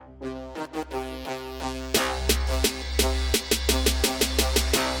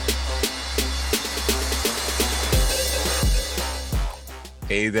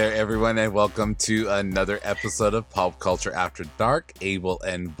Hey there, everyone, and welcome to another episode of Pop Culture After Dark. Abel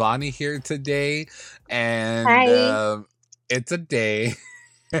and Bonnie here today, and Hi. it's a day.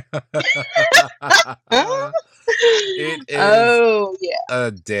 It is Oh, yeah.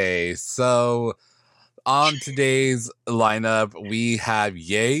 a day. So, on today's lineup, we have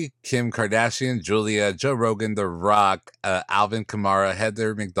Ye, Kim Kardashian, Julia, Joe Rogan, The Rock, Alvin Kamara,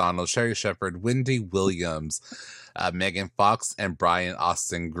 Heather McDonald, Sherry Shepherd, Wendy Williams, Megan Fox and Brian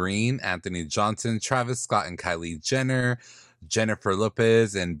Austin Green, Anthony Johnson, Travis Scott and Kylie Jenner, Jennifer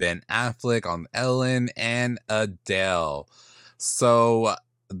Lopez and Ben Affleck on Ellen, and Adele. So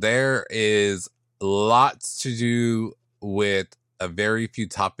there is lots to do with a very few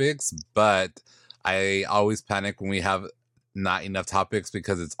topics, but I always panic when we have not enough topics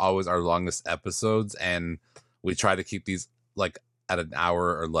because it's always our longest episodes, and we try to keep these like at an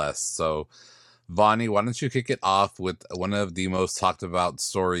hour or less. So Vonnie, why don't you kick it off with one of the most talked about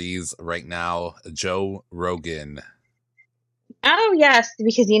stories right now, Joe Rogan. Oh, yes,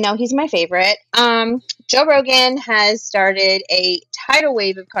 because he's my favorite. Joe Rogan has started a tidal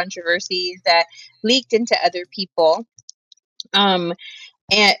wave of controversies that leaked into other people and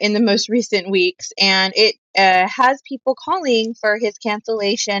in the most recent weeks, and it has people calling for his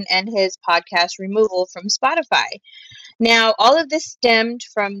cancellation and his podcast removal from Spotify. Now, all of this stemmed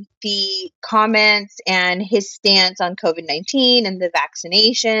from the comments and his stance on COVID-19 and the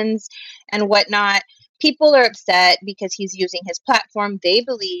vaccinations and whatnot. People are upset because he's using his platform, they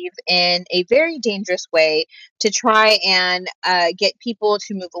believe, in a very dangerous way to try and get people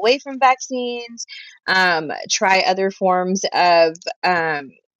to move away from vaccines, try other forms of,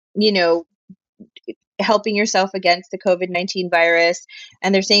 you know, helping yourself against the COVID-19 virus,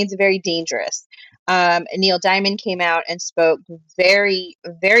 and they're saying it's very dangerous. Neil Diamond came out and spoke very,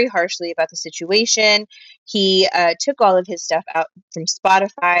 very harshly about the situation. He took all of his stuff out from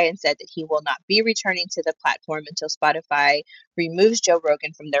Spotify and said that he will not be returning to the platform until Spotify removes Joe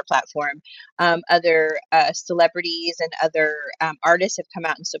Rogan from their platform. Other celebrities and other artists have come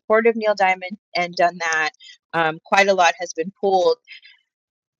out in support of Neil Diamond and done that. Quite a lot has been pulled.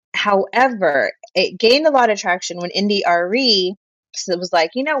 However, it gained a lot of traction when Indie RE was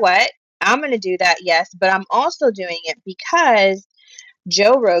like, you know what? I'm going to do that, yes, but I'm also doing it because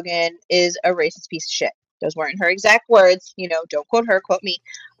Joe Rogan is a racist piece of shit. Those weren't her exact words, don't quote her, quote me.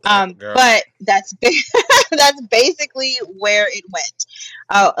 But that's that's basically where it went,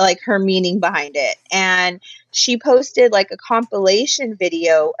 like her meaning behind it. And she posted like a compilation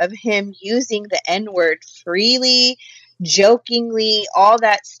video of him using the N-word freely, jokingly, all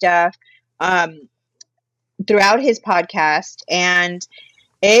that stuff, throughout his podcast, and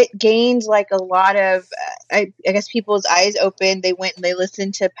it gained like a lot of, I guess, people's eyes open. They went and they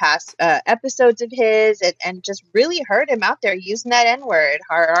listened to past episodes of his and just really heard him out there using that N-word,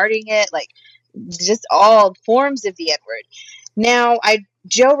 hard-arding it, like just all forms of the N-word. Now,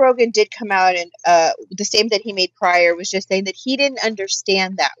 Joe Rogan did come out and the statement that he made prior was just saying that he didn't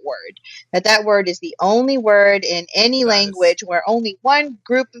understand that word, that word is the only word in any language where only one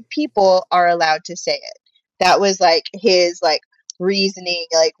group of people are allowed to say it. That was like his reasoning,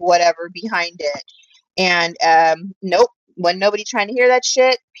 like whatever behind it. And nope, wasn't nobody trying to hear that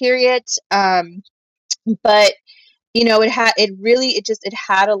shit, period. But it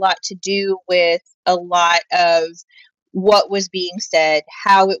had a lot to do with a lot of what was being said,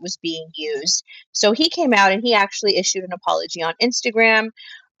 how it was being used. So he came out and he actually issued an apology on Instagram,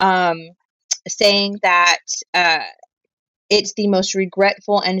 saying that it's the most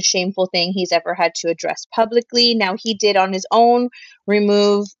regretful and shameful thing he's ever had to address publicly. Now, he did on his own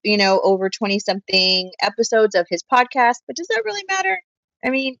remove, over 20-something episodes of his podcast, but does that really matter? I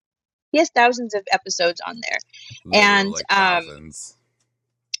mean, he has thousands of episodes on there. Literally, like thousands.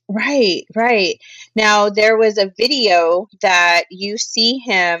 Right. Now, there was a video that you see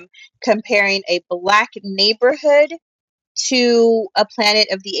him comparing a black neighborhood to a Planet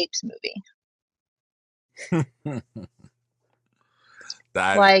of the Apes movie.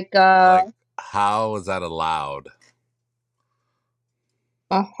 How is that allowed?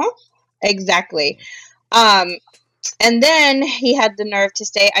 Exactly. And then he had the nerve to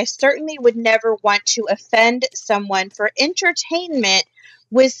say, I certainly would never want to offend someone for entertainment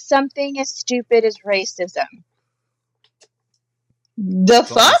with something as stupid as racism.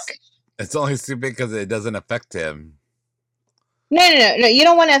 It's only stupid because it doesn't affect him. No. You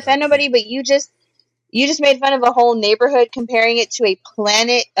don't want to offend nobody, but you just made fun of a whole neighborhood comparing it to a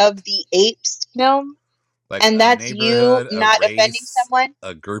Planet of the Apes film. Like, and that's you not offending someone?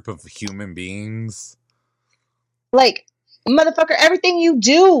 A group of human beings? Like, motherfucker, everything you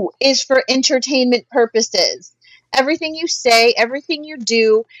do is for entertainment purposes. Everything you say, everything you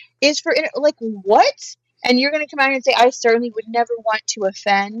do is for like what? And you're gonna come out here and say, I certainly would never want to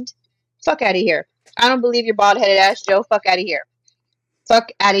offend. Fuck out of here. I don't believe your bald headed ass, Joe. Fuck out of here.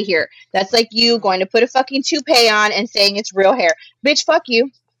 Fuck out of here. That's like you going to put a fucking toupee on and saying it's real hair. Bitch, fuck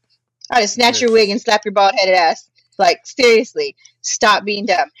you. I'd snatch your wig This and slap your bald headed ass. Like, seriously, stop being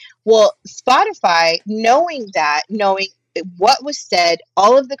dumb. Well, Spotify, knowing what was said,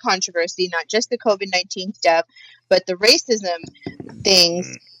 all of the controversy, not just the COVID-19 stuff, but the racism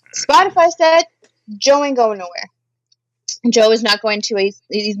things, Spotify said, Joe ain't going nowhere. Joe is not going to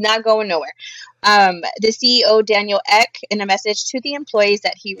he's not going nowhere. The CEO Daniel Eck, in a message to the employees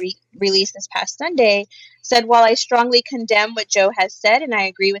that he released this past Sunday, said, "While I strongly condemn what Joe has said and I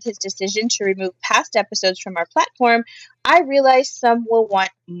agree with his decision to remove past episodes from our platform, I realize some will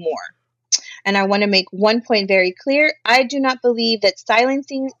want more. And I want to make one point very clear: I do not believe that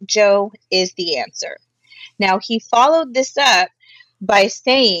silencing Joe is the answer." Now he followed this up by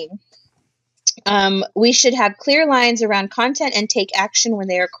saying, we should have clear lines around content and take action when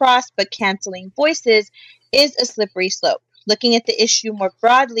they are crossed, but canceling voices is a slippery slope. Looking at the issue more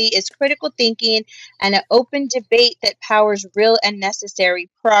broadly is critical thinking and an open debate that powers real and necessary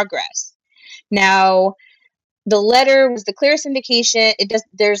progress. Now, the letter was the clearest indication.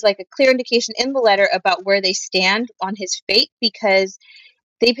 There's like a clear indication in the letter about where they stand on his fate, because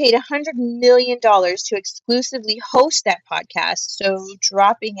they paid $100 million to exclusively host that podcast. So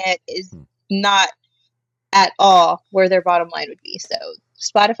dropping it is not at all where their bottom line would be. So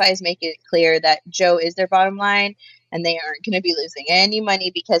Spotify is making it clear that Joe is their bottom line, and they aren't going to be losing any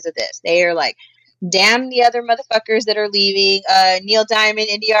money because of this. They are like, damn the other motherfuckers that are leaving. Neil Diamond,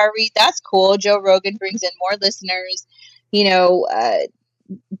 NDR Reid, that's cool. Joe Rogan brings in more listeners. You know,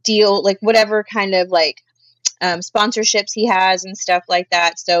 deal like whatever kind of like sponsorships he has and stuff like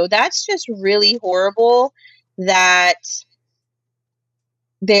that. So that's just really horrible that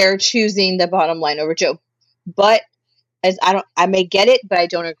they're choosing the bottom line over Joe. But I may get it, but I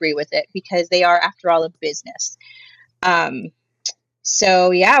don't agree with it, because they are, after all, a business.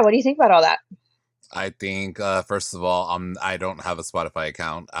 So yeah, what do you think about all that? I think, first of all, I don't have a Spotify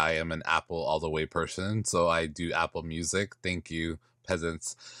account. I am an Apple all the way person, so I do Apple Music. Thank you,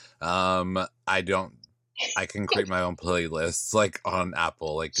 peasants. I don't. I can create my own playlists like on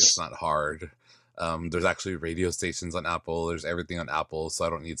Apple. Like, it's not hard. There's actually radio stations on Apple. There's everything on Apple, so I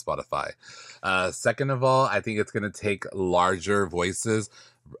don't need Spotify. Second of all, I think it's gonna take larger voices.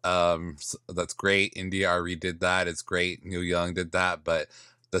 That's great. India Ari did that. It's great. Neil Young did that. But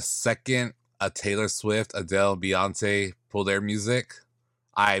the second a Taylor Swift, Adele, Beyonce pull their music,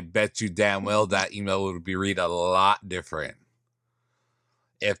 I bet you damn well that email would be read a lot different.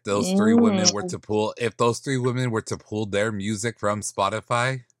 If those three women were to pull their music from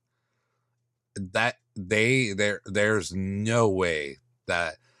Spotify, that there's no way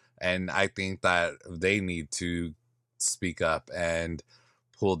that, and I think that they need to speak up and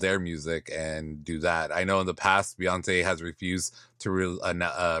pull their music and do that. I know in the past Beyonce has refused to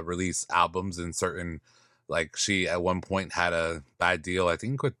release albums in certain, like, she at one point had a bad deal, I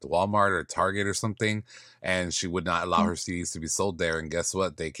think with Walmart or Target or something, and she would not allow her CDs to be sold there. And guess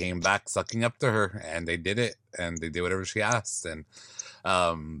what? They came back sucking up to her, and they did it, and they did whatever she asked. And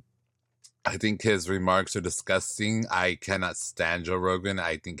I think his remarks are disgusting. I cannot stand Joe Rogan.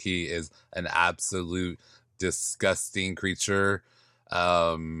 I think he is an absolute disgusting creature.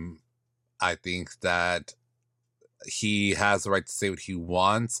 I think that he has the right to say what he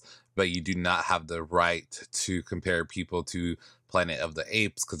wants, but you do not have the right to compare people to Planet of the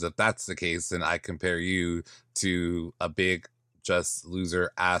Apes, because if that's the case, then I compare you to a big, just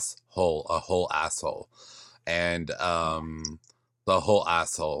loser asshole, a whole asshole. And the whole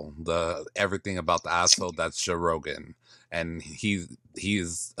asshole, the everything about the asshole, that's Joe Rogan. And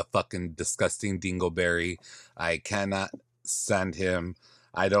he's a fucking disgusting dingleberry. I cannot stand him.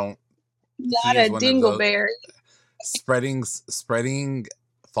 I don't. He Not is a one of those dingleberry. spreading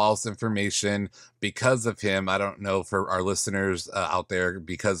false information. Because of him, I don't know for our listeners out there,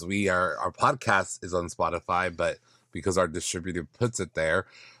 because our podcast is on Spotify, but because our distributor puts it there,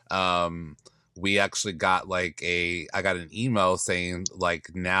 we actually got I got an email saying,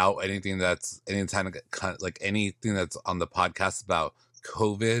 like, now anything that's anytime like anything that's on the podcast about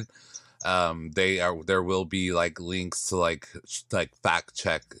COVID, there will be like links to like fact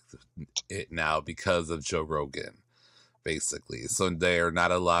check it now because of Joe Rogan, basically. So they are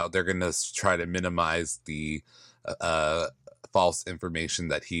not allowed. They're gonna try to minimize the false information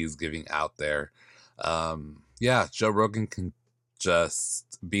that he's giving out there. Yeah, Joe Rogan can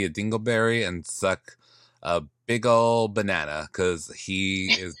just be a dingleberry and suck a big old banana because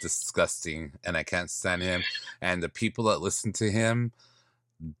he is disgusting and I can't stand him. And the people that listen to him,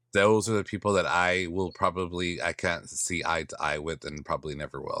 those are the people that I can't see eye to eye with and probably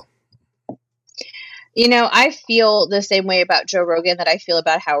never will. I feel the same way about Joe Rogan that I feel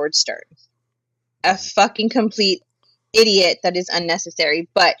about Howard Stern. A fucking complete idiot that is unnecessary.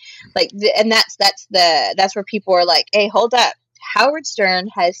 But and that's where people are like, hey, hold up. Howard Stern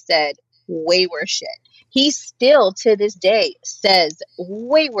has said way worse shit. He still to this day says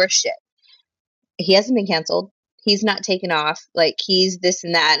way worse shit. He hasn't been canceled. He's not taken off. Like, he's this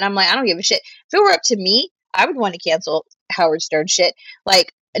and that. And I'm like, I don't give a shit. If it were up to me, I would want to cancel Howard Stern shit.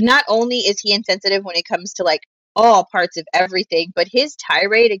 Like, not only is he insensitive when it comes to like all parts of everything, but his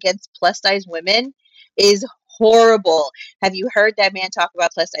tirade against plus size women is horrible. Have you heard that man talk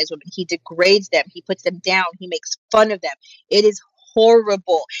about plus size women? He degrades them. He puts them down. He makes fun of them. It is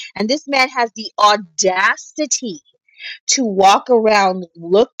horrible. And this man has the audacity to walk around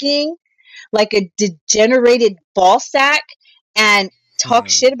looking like a degenerated ball sack and talk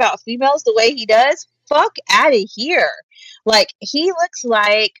shit about females the way he does. Fuck out of here. Like, he looks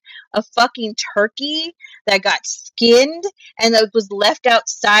like a fucking turkey that got skinned and that was left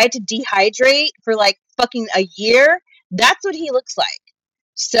outside to dehydrate for like fucking a year. That's what he looks like.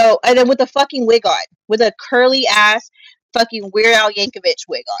 So, and then with a fucking wig on, with a curly ass fucking Weird Al Yankovic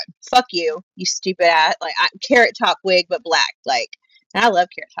wig on. Fuck you, you stupid ass. Like, carrot top wig, but black. Like, and I love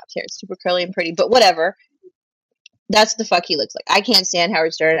Carrot Top's hair. It's super curly and pretty, but whatever. That's the fuck he looks like. I can't stand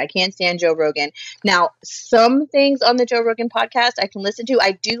Howard Stern. I can't stand Joe Rogan. Now, some things on the Joe Rogan podcast I can listen to.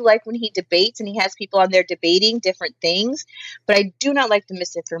 I do like when he debates and he has people on there debating different things, but I do not like the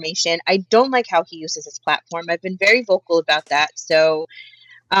misinformation. I don't like how he uses his platform. I've been very vocal about that. So,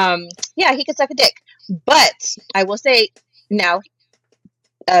 yeah, he could suck a dick. But I will say now,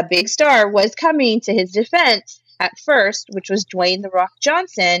 a big star was coming to his defense at first, which was Dwayne The Rock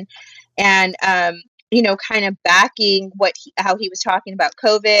Johnson, and kind of backing how he was talking about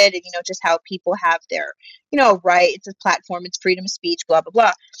COVID, and just how people have their right. It's a platform. It's freedom of speech. Blah blah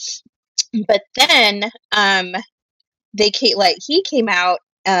blah. But then he came out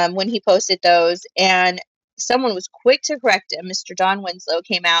when he posted those, and someone was quick to correct him. Mr. Don Winslow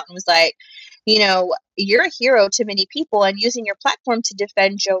came out and was like, you're a hero to many people, and using your platform to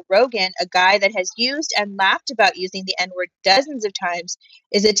defend Joe Rogan, a guy that has used and laughed about using the N-word dozens of times,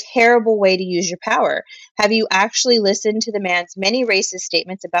 is a terrible way to use your power. Have you actually listened to the man's many racist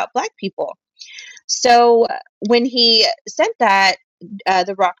statements about Black people? So when he sent that,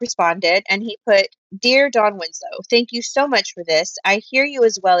 The Rock responded and he put, Dear Don Winslow, thank you so much for this. I hear you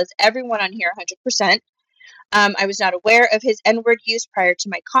as well as everyone on here 100%. I was not aware of his N-word use prior to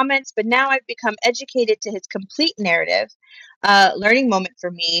my comments, but now I've become educated to his complete narrative. Learning moment for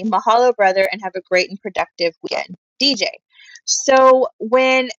me. Mahalo, brother, and have a great and productive weekend. DJ. So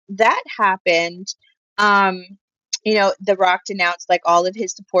when that happened, The Rock announced like all of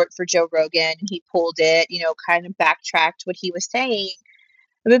his support for Joe Rogan. He pulled it, kind of backtracked what he was saying.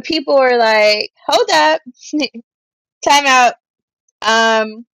 But people were like, hold up, time out.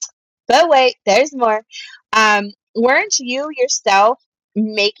 But wait, there's more. Weren't you yourself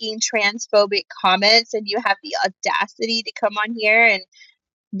making transphobic comments and you have the audacity to come on here and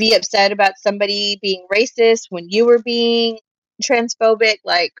be upset about somebody being racist when you were being transphobic?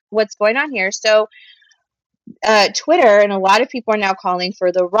 Like, what's going on here? So Twitter and a lot of people are now calling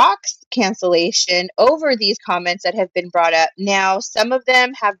for The Rock's cancellation over these comments that have been brought up. Now, some of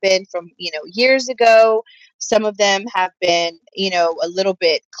them have been from, years ago. Some of them have been, a little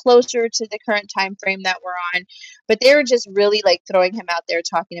bit closer to the current time frame that we're on. But they were just really like throwing him out there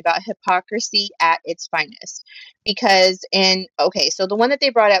talking about hypocrisy at its finest. Because so the one that they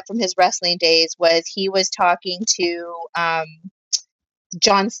brought up from his wrestling days was he was talking to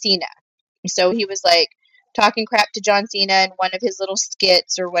John Cena. So he was like talking crap to John Cena in one of his little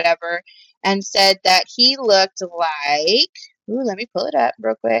skits or whatever, and said that he looked like, let me pull it up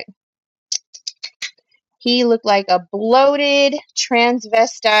real quick. He looked like a bloated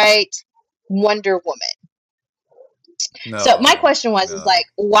transvestite Wonder Woman. No, so my question is like,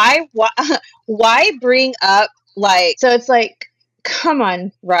 why bring up like, so it's like, come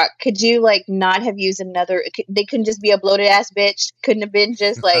on, Rock. Could you like not have used another? They couldn't just be a bloated ass bitch. Couldn't have been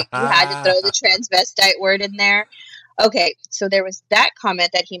just like you had to throw the transvestite word in there. Okay, so there was that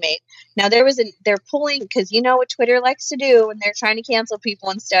comment that he made. Now they're pulling, because you know what Twitter likes to do when they're trying to cancel people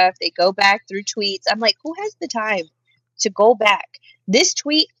and stuff. They go back through tweets. I'm like, who has the time to go back? This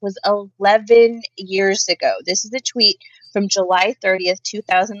tweet was 11 years ago. This is a tweet from July 30th,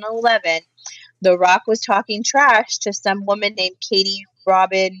 2011. The Rock was talking trash to some woman named Katie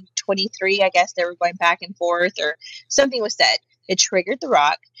Robin 2023. I guess they were going back and forth, or something was said. It triggered The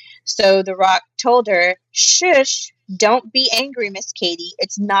Rock. So The Rock told her, shush, don't be angry, Miss Katie.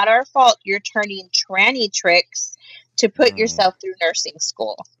 It's not our fault you're turning tranny tricks to put Mm. yourself through nursing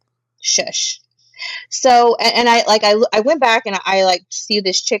school. Shush. So, and I went back and I like see who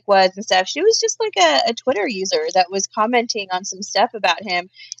this chick was and stuff. She was just like a Twitter user that was commenting on some stuff about him,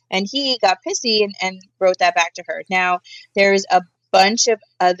 and he got pissy and wrote that back to her. Now, there's a bunch of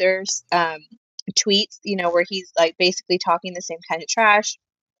other tweets, where he's like basically talking the same kind of trash.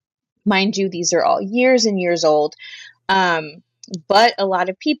 Mind you, these are all years and years old. But a lot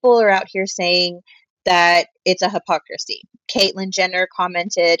of people are out here saying that it's a hypocrisy. Caitlyn Jenner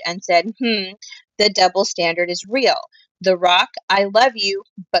commented and said, the double standard is real. The Rock, I love you,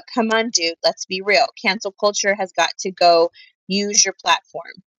 but come on, dude, let's be real. Cancel culture has got to go. Use your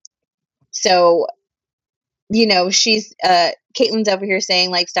platform. So, she's Caitlyn's over here saying,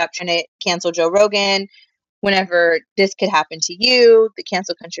 like, stop trying to cancel Joe Rogan whenever this could happen to you. The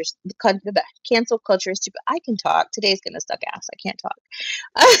cancel culture is stupid. I can talk. Today's gonna suck ass. I can't talk.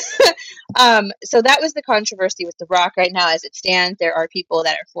 So that was the controversy with The Rock right now as it stands. There are people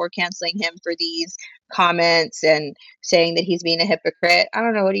that are for canceling him for these comments and saying that he's being a hypocrite. I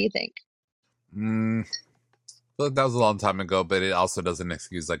don't know. What do you think? Look, that was a long time ago, but it also doesn't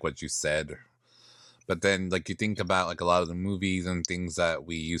excuse like what you said. But then, like, you think about like a lot of the movies and things that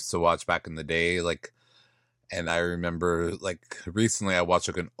we used to watch back in the day, like. And I remember, like, recently I watched,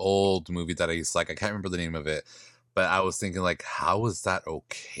 like, an old movie that I used to like. I can't remember the name of it. But I was thinking, like, how was that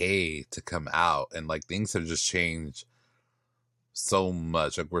okay to come out? And, like, things have just changed so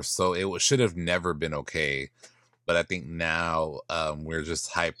much. Like, it should have never been okay. But I think now we're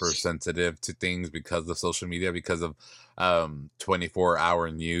just hypersensitive to things because of social media, because of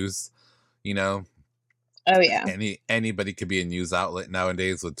 24-hour news, you know? Oh yeah. Anybody could be a news outlet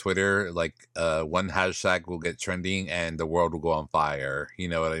nowadays with Twitter. Like one hashtag will get trending and the world will go on fire. You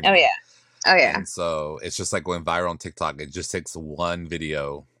know what I Oh mean? yeah. Oh yeah. And so it's just like going viral on TikTok. It just takes one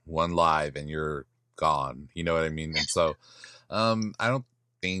video, one live, and you're gone. You know what I mean? And so I don't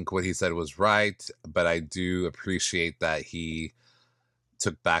think what he said was right, but I do appreciate that he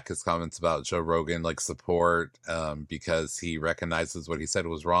took back his comments about Joe Rogan, like support, because he recognizes what he said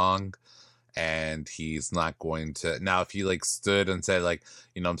was wrong. And he's not going to now if he like stood and said like,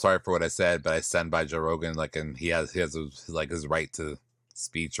 I'm sorry for what I said, but I stand by Joe Rogan, like, and he has like his right to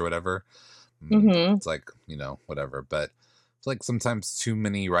speech or whatever. Mm-hmm. It's like, whatever, but it's like sometimes too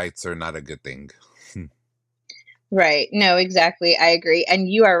many rights are not a good thing. Right. No, exactly. I agree. And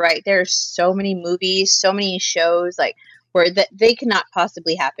you are right. There are so many movies, so many shows like where that they cannot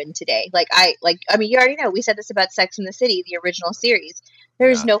possibly happen today. I mean, you already know, we said this about Sex and the City, the original series.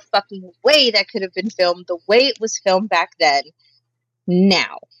 There's Yeah. no fucking way that could have been filmed the way it was filmed back then.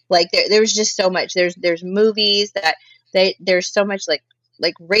 Now, like there was just so much. There's movies that there's so much like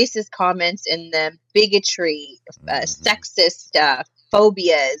racist comments in them, bigotry, sexist stuff,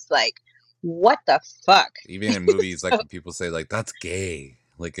 phobias, like what the fuck? Even in movies, like when people say like that's gay,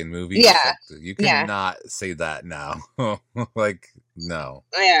 like in movies, Yeah, like you cannot say that now. Like no,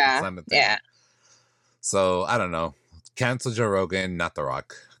 yeah, it's not a thing. yeah. So I don't know. Cancel Joe Rogan, not The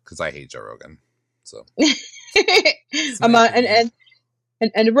Rock, because I hate Joe Rogan. So I'm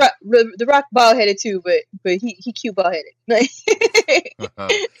and the Rock bald headed too, but he cute bald headed.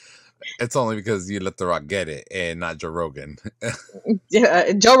 It's only because you let The Rock get it and not Joe Rogan.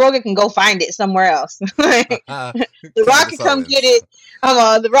 Joe Rogan can go find it somewhere else. The Rock can come get it.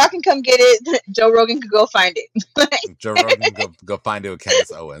 The Rock can come get it. Joe Rogan can go find it. Joe Rogan go find it with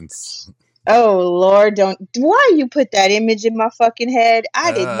Candace Owens. Oh Lord, why you put that image in my fucking head?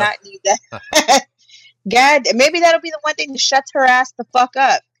 I did not need that. God, maybe that'll be the one thing that shuts her ass the fuck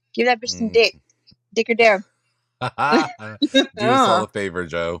up. Give that bitch some dick her down. Do us all a favor,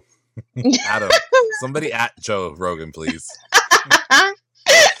 Joe. Adam, somebody at Joe Rogan, please.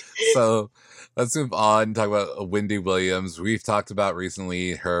 So let's move on and talk about Wendy Williams. We've talked about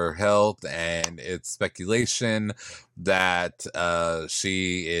recently her health, and it's speculation that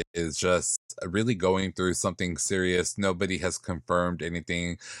she is just really going through something serious. Nobody has confirmed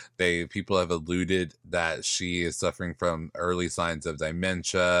anything. People have alluded that she is suffering from early signs of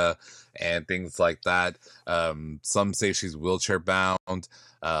dementia and things like that. Some say she's wheelchair bound.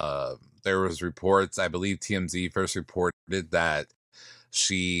 There was reports, I believe TMZ first reported that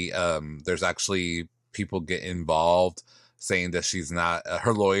there's actually people get involved saying that she's not,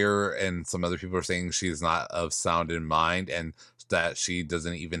 her lawyer and some other people are saying she's not of sound in mind and that she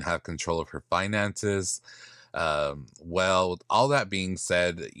doesn't even have control of her finances. Well, with all that being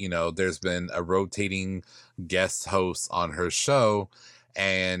said, there's been a rotating guest host on her show,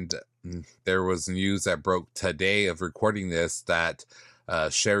 And there was news that broke today of recording this that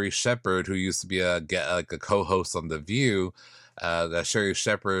Sherry Shepherd, who used to be a co-host on The View, that Sherry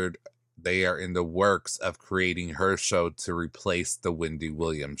Shepherd, they are in the works of creating her show to replace the Wendy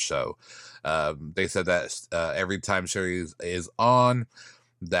Williams show. They said that every time Sherry is on,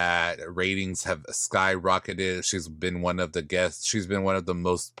 that ratings have skyrocketed. She's been one of the guests. She's been one of the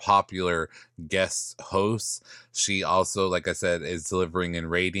most popular guest hosts. She also, like I said, is delivering in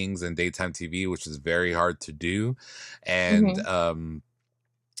ratings in daytime TV, which is very hard to do. And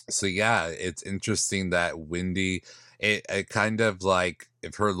so yeah, it's interesting that Wendy, it kind of like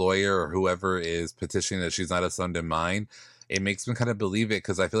if her lawyer or whoever is petitioning that she's not of sound mind, it makes me kind of believe it,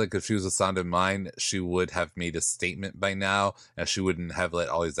 because I feel like if she was of sound mind, she would have made a statement by now and she wouldn't have let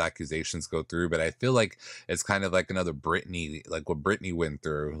all these accusations go through. But I feel like it's kind of like another Britney, like what Britney went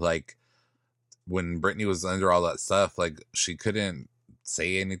through. Like when Britney was under all that stuff, like she couldn't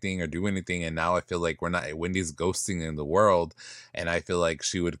say anything or do anything, and now I feel like Wendy's ghosting in the world, and I feel like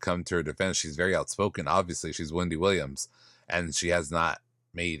she would come to her defense. She's very outspoken. Obviously, she's Wendy Williams, and she has not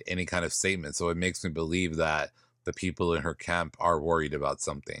made any kind of statement. So it makes me believe that the people in her camp are worried about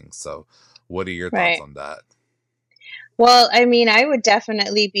something. So what are your thoughts Right. on that? Well, I mean, I would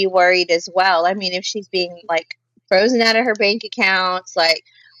definitely be worried as well. I mean, if she's being like frozen out of her bank accounts, like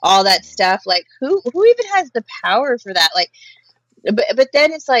all that stuff, like who even has the power for that? Like, but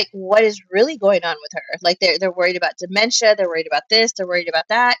then it's like, what is really going on with her? Like they're worried about dementia, they're worried about this, they're worried about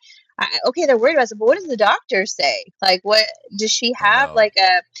that. Okay, they're worried about it, but what does the doctor say? Like, what does she I have? know. Like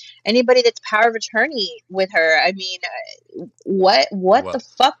anybody that's power of attorney with her? I mean, what the Well,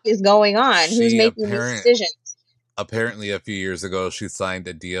 fuck is going on? Who's she making these decisions? apparently a few years ago she signed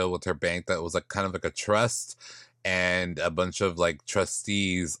a deal with her bank that was like kind of like a trust, and a bunch of like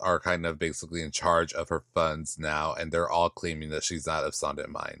trustees are kind of basically in charge of her funds now, and they're all claiming that she's not of sound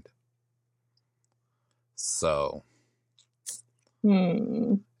mind. So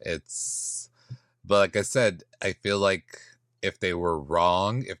Hmm. it's, but like I said, I feel like if they were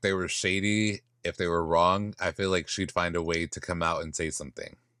wrong, if they were shady, if they were wrong, I feel like she'd find a way to come out and say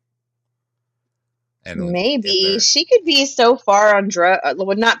something. And if Maybe they're, she could be so far on drug,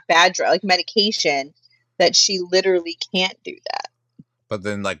 well, not bad drug, like medication, that she literally can't do that. but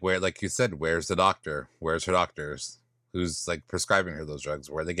then like where, like you said, where's the doctor? Where's her doctors? Who's like prescribing her those drugs?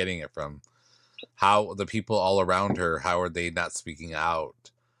 Where are they getting it from? How the people all around her, how are they not speaking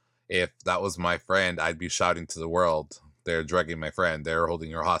out? If that was my friend, I'd be shouting to the world, they're drugging my friend, they're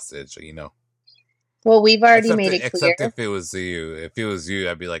holding her hostage, you know. Well, we've already Except made it clear. except if it was you. If it was you,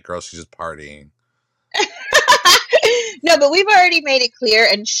 I'd be like, girl, she's just partying. No, but we've already made it clear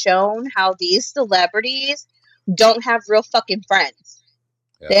and shown how these celebrities don't have real fucking friends.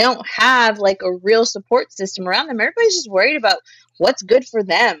 Yeah. They don't have like a real support system around them. Everybody's just worried about what's good for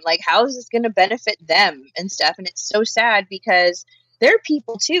them. Like, how is this going to benefit them and stuff? And it's so sad because they're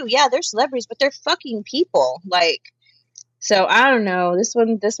people too. Yeah, they're celebrities, but they're fucking people. Like, so I don't know. This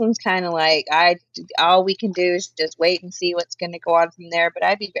one's kind of like all we can do is just wait and see what's going to go on from there. But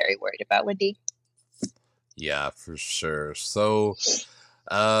I'd be very worried about Wendy. Yeah, for sure. So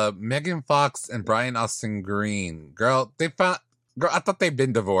Megan Fox and Brian Austin Green. Girl, I thought they'd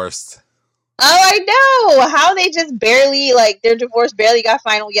been divorced. Oh, I know how they just barely like their divorce barely got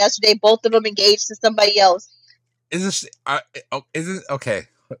final yesterday. Both of them engaged to somebody else. Is it okay?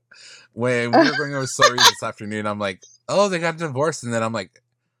 When we were going over stories this afternoon, I'm like, oh, they got divorced, and then I'm like,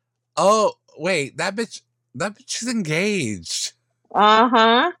 oh, wait, that bitch is engaged.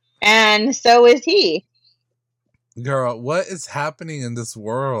 Uh-huh. And so is he. Girl, what is happening in this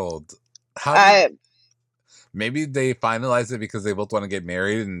world? Maybe they finalized it because they both want to get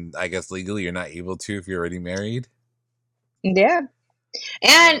married, and I guess legally you're not able to if you're already married. Yeah.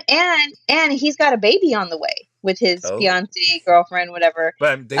 And he's got a baby on the way with his fiance, girlfriend, whatever.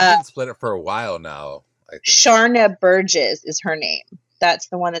 But they've been split up for a while now, I think. Sharna Burgess is her name. That's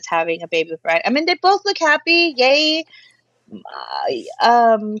the one that's having a baby with Brad. I mean, they both look happy. Yay.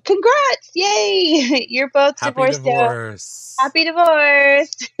 Congrats. Yay. You're both Happy divorced now. divorce. Happy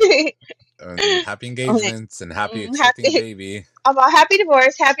divorce. Happy engagements and happy expecting a baby. Happy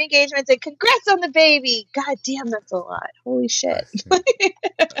divorce, happy engagements, and congrats on the baby. God damn, that's a lot. Holy shit. And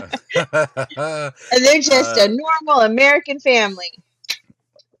they're just a normal American family.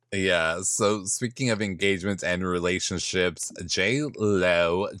 Yeah, so speaking of engagements and relationships,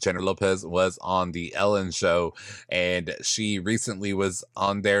 J-Lo, Jennifer Lopez, was on the Ellen show, and she recently was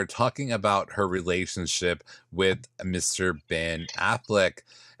on there talking about her relationship with Mr. Ben Affleck.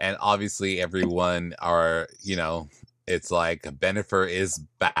 And obviously everyone it's like Bennifer is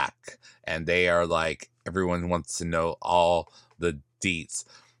back, and they are like, everyone wants to know all the deets.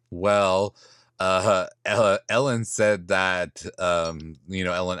 Well, Ellen said that,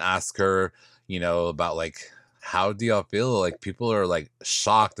 Ellen asked her, about like, how do y'all feel? Like, people are like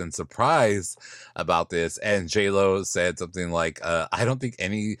shocked and surprised about this. And J-Lo said something like, I don't think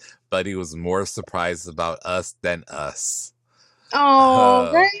anybody was more surprised about us than us. Oh,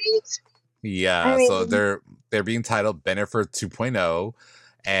 Uh, right. I yeah, so mean, they're being titled Bennifer 2.0,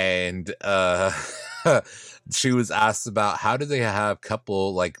 and she was asked about how do they have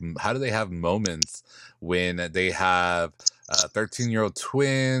how do they have moments when they have 13-year-old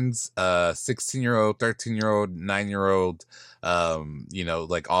twins, 16-year-old, 13-year-old, 9-year-old,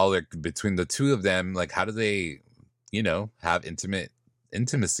 like all like between the two of them, like how do they, have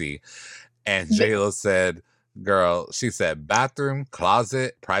intimacy? And JLo said, girl, she said, bathroom,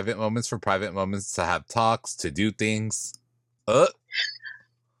 closet, private moments for private moments, to have talks, to do things. that's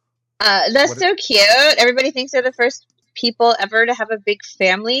What? so cute. Everybody thinks they're the first people ever to have a big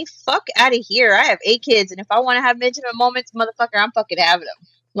family. Fuck out of here. I have 8 kids, and if I want to have intimate moments, motherfucker, I'm fucking having them.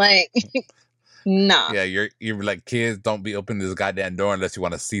 Like, nah. Yeah, you're like, kids, don't be opening this goddamn door unless you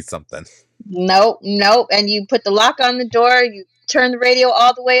want to see something. Nope, nope. And you put the lock on the door, you turn the radio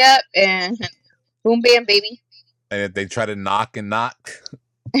all the way up, and boom, bam, baby. And if they try to knock and knock.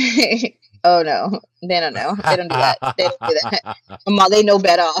 Oh no, they don't know. They don't do that. They don't do that. They know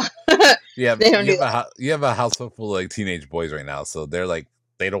better. Yeah, They don't do that. you have a household full of like teenage boys right now, so they're like,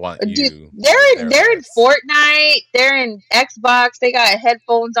 they don't want Dude, you they're in in their they're in lives. Fortnite. They're in Xbox. They got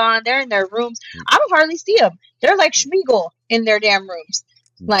headphones on. They're in their rooms. I don't hardly see them. They're like Schmiegel in their damn rooms.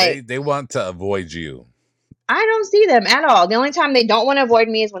 Like, They want to avoid you. I don't see them at all. The only time they don't want to avoid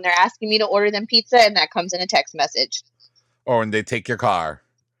me is when they're asking me to order them pizza, and that comes in a text message Or when they take your car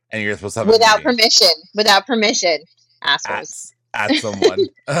and you're supposed to have a without meeting permission. Without permission, at assholes. at someone.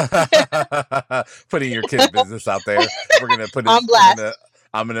 Putting your kid's business out there. We're gonna put his On blast.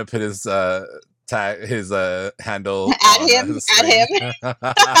 I'm gonna put his handle At on him. the At screen. him.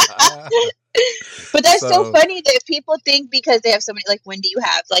 But that's so So funny that people think because they have so many, like, when do you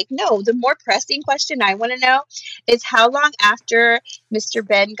have? Like, no, the more pressing question I want to know is how long after Mr.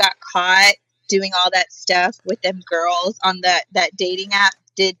 Ben got caught doing all that stuff with them girls on that dating app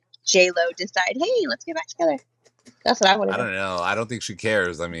did J-Lo decide, hey, let's get back together? That's what I want I to know. don't know. I don't think she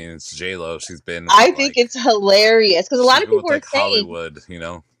cares. I mean, it's J-Lo. She's been I think like it's hilarious because a lot she's of been people with were like saying Hollywood,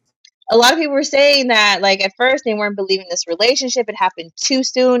 that, like, at first they weren't believing this relationship. It happened too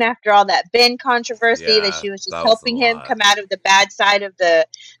soon after all that Ben controversy, that Yeah, she was just that was a helping him lot. come out of the bad side of the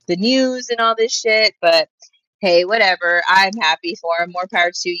news and all this shit. But hey, whatever. I'm happy for him. More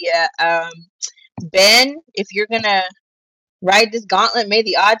power to you. Ben, if you're gonna ride this gauntlet, may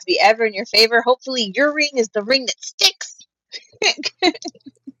the odds be ever in your favor. Hopefully your ring is the ring that sticks.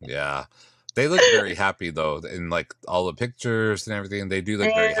 Yeah. They look very happy though in like all the pictures and everything. They do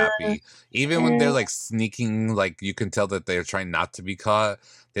look very Uh, happy. Even when they're like sneaking, like you can tell that they're trying not to be caught.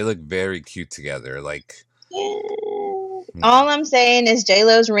 They look very cute together. Like all I'm saying is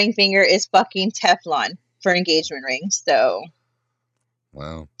J-Lo's ring finger is fucking Teflon for engagement rings. So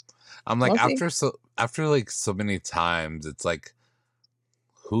well, I'm like we'll see. after like so many times, it's like,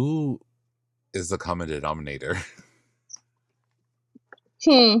 who is the common denominator?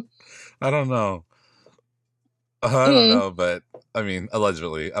 Hmm. I don't know. I don't know, but I mean,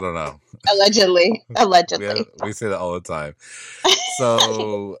 allegedly, I don't know. Allegedly. Allegedly. We say that all the time.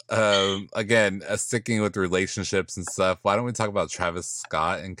 So again, sticking with relationships and stuff, why don't we talk about Travis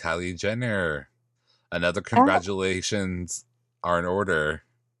Scott and Kylie Jenner? Another Oh, congratulations are in order.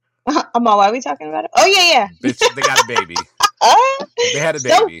 Amal, why are we talking about it? Oh, yeah, Bitch, they got a baby. yeah. They had a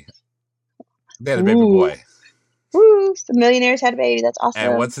So, baby. They had a baby ooh, boy. ooh, some millionaires had a baby. That's And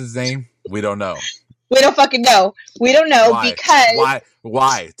awesome. what's his name? We don't know. We don't fucking know. We don't know Why? because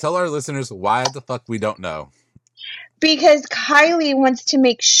Why? Tell our listeners why the fuck we don't know. Kylie wants to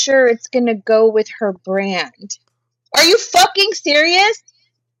make sure it's gonna go with her brand. Are you fucking serious?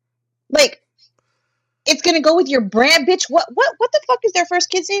 Like, it's gonna go with your brand, bitch. What the fuck is their first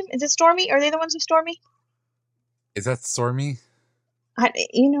kid's name? Is it Stormy? Are they the ones with Stormy? Is that Stormy?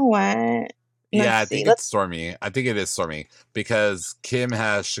 You know what? Yeah, Let's I see. think it's Stormy. I think it is Stormy because Kim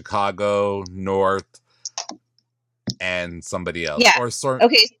has Chicago, North, and somebody else, Yeah.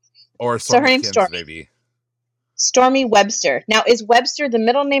 Okay. or So her Stormy name's Kim's Stormy. baby. Stormy Webster. Now, is Webster the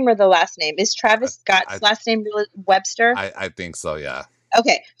middle name or the last name? Is Travis I Scott's last name really Webster? I think so. Yeah.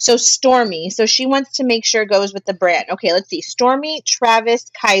 Okay, so Stormy. So she wants to make sure it goes with the brand. Okay, let's see. Stormy,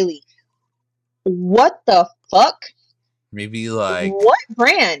 Travis, Kylie. What the fuck? Maybe like What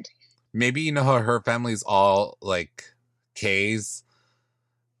brand? maybe how her family's all like K's.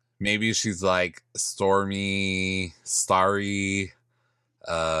 Maybe she's like Stormy, Starry.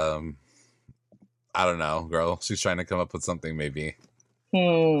 Um, I don't know, girl. She's trying to come up with something, maybe.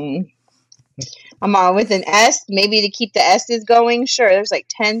 Hmm. I'm on with an S, maybe to keep the S's going. Sure, there's like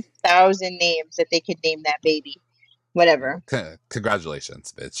 10,000 names that they could name that baby. Whatever.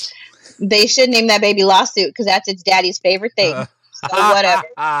 Congratulations, bitch. They should name that baby Lawsuit because that's its daddy's favorite thing. So whatever.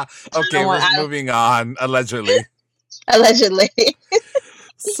 I Okay, don't want. we're moving on. Allegedly. Allegedly.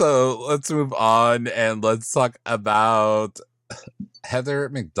 So let's move on and let's talk about Heather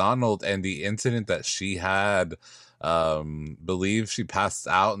McDonald and the incident that she had. Believe she passed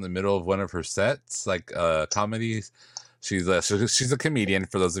out in the middle of one of her sets, like comedies. She's a comedian.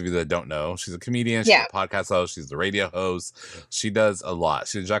 For those of you that don't know, she's a comedian. She's Yeah. a podcast host. She's the radio host. She does a lot.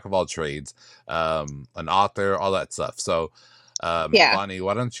 She's a jack of all trades. An author, all that stuff. So, Yeah. Bonnie,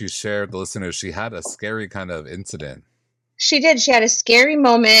 why don't you share with the listeners? She had a scary kind of incident. She did. She had a scary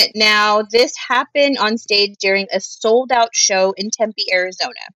moment. Now, this happened on stage during a sold out show in Tempe,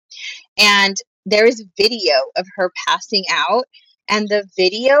 Arizona. And there is video of her passing out. And the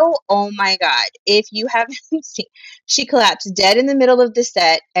video, oh my God, if you haven't seen, she collapsed dead in the middle of the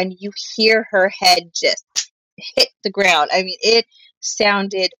set, and you hear her head just hit the ground. I mean, it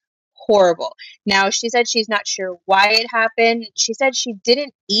sounded horrible. Now, she said she's not sure why it happened. She said she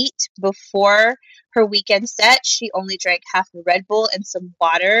didn't eat before her weekend set. She only drank half a Red Bull and some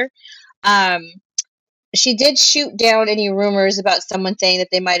water. Um, she did shoot down any rumors about someone saying that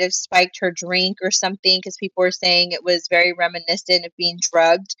they might have spiked her drink or something because people were saying it was very reminiscent of being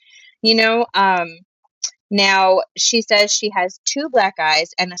drugged, you know. Now she says she has two black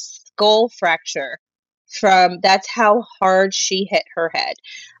eyes and a skull fracture from that's how hard she hit her head.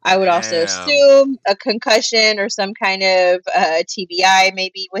 I would also Damn. assume a concussion or some kind of TBI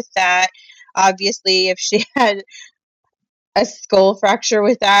maybe with that. Obviously, if she had a skull fracture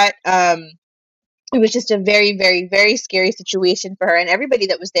with that, it was just a very, very, very scary situation for her and everybody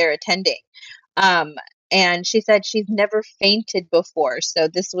that was there attending. Um, and she said she's never fainted before, so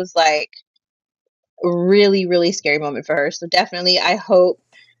this was like a really, really scary moment for her. So definitely,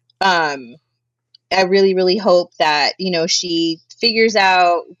 um, I really, really hope that she figures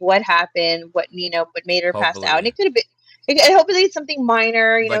out what happened, what made her pass out. And Hopefully, it could have been, hopefully it's something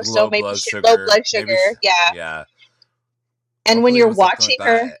minor, like so low maybe blood low sugar. blood Maybe, sugar, yeah. yeah. And when Hopefully, it you're was something like watching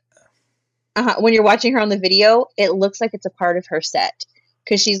her, that. when you're watching her on the video, it looks like it's a part of her set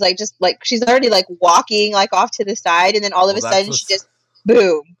because she's like just like she's already like walking like off to the side, and then all of Well, a sudden she just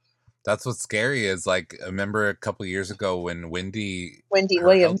boom. that's what's scary is like I remember a couple years ago when Wendy Wendy her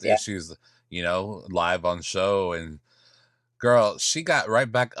Williams, health yeah. issues, live on show and girl, she got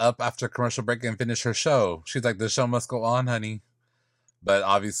right back up after commercial break and finished her show. She's like, the show must go on, honey. But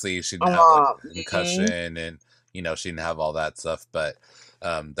obviously she didn't have like a Mhm. concussion and she didn't have all that stuff. But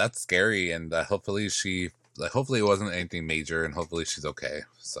that's scary and hopefully it wasn't anything major and hopefully she's okay.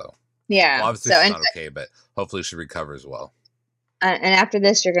 So well Yeah. obviously So she's not okay, but hopefully she recovers well. and after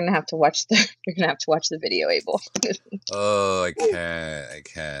this, you're gonna have to watch the you're gonna have to watch the video, Abel. Oh, I can't.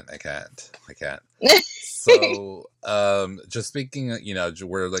 So, just speaking,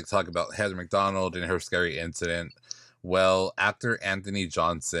 we're like talking about Heather McDonald and her scary incident. Well, actor Anthony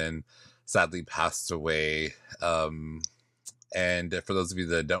Johnson sadly passed away. And for those of you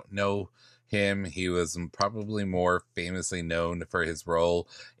that don't know him, he was probably more famously known for his role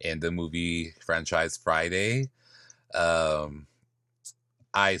in the movie franchise Friday. Um,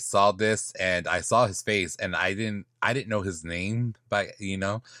 I saw this and I saw his face and I didn't know his name but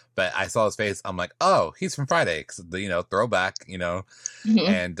I saw his face. I'm like, oh, he's from Friday, 'cause throwback, Mhm.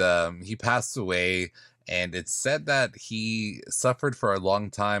 and he passed away. And it's said that he suffered for a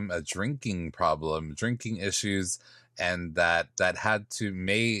long time a drinking problem, drinking issues, and that had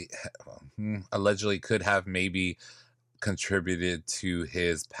to allegedly could have maybe contributed to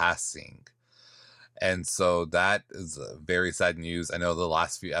his passing. And so that is very sad news. I know the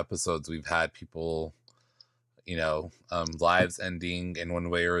last few episodes we've had people, lives ending in one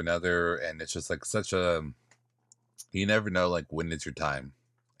way or another, and it's just like such a you never know like when is your time,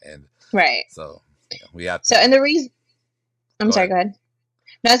 and Right. so we have So to and the reason I'm go sorry, ahead. go ahead.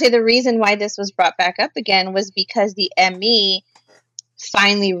 No, I say the reason why this was brought back up again was because the ME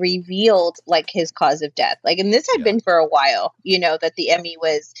finally revealed like his cause of death. Like, and this had Yeah, been for a while, that the Emmy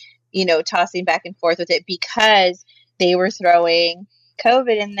was, tossing back and forth with it because they were throwing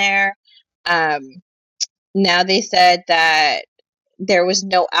COVID in there. Um, Now they said that there was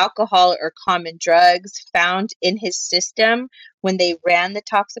no alcohol or common drugs found in his system when they ran the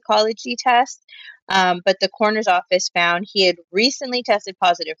toxicology test. But the coroner's office found he had recently tested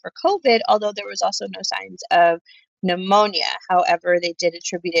positive for COVID, although there was also no signs of pneumonia. However, they did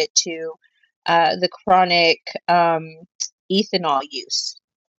attribute it to the chronic ethanol use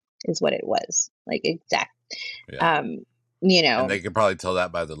is what it was. Like exact. Yeah. Um, you And know, they could probably tell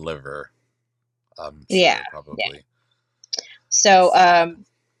that by the liver. I'm yeah. sure, Yeah. probably. That's So, sad.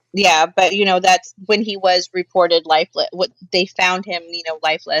 yeah, but that's when he was reported lifeless. What they found him,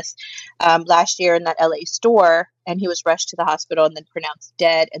 lifeless, last year in that LA store, and he was rushed to the hospital and then pronounced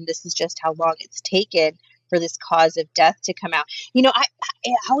dead. And this is just how long it's taken for this cause of death to come out. I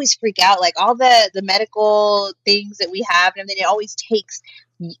always freak out, like all the medical things that we have, and then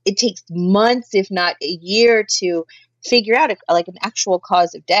it takes months, if not a year, to figure out like an actual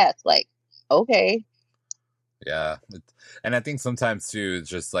cause of death. Like, okay. Yeah. And I think sometimes too, it's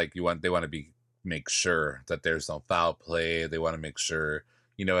just like they want to make sure that there's no foul play. They want to make sure,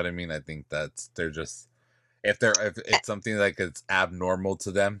 you know what I mean? I think they're just, if it's something like it's abnormal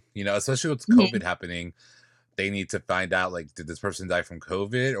to them, especially with COVID Mhm. happening, they need to find out, like, did this person die from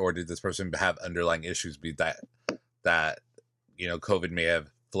COVID, or did this person have underlying issues that COVID may have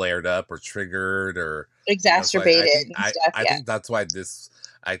flared up or triggered, or so I Exacerbated think and stuff. I Yeah. think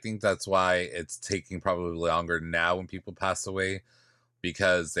that's why it's taking probably longer now when people pass away,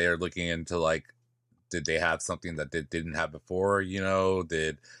 because they are looking into, like, did they have something that they didn't have before,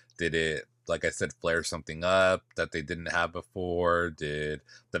 did it, like I said, flare something up that they didn't have before, did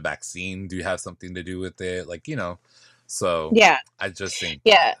the vaccine do have something to do with it, like, so Yeah. I just think that.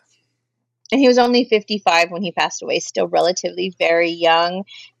 Yeah. And he was only 55 when he passed away, still relatively very young,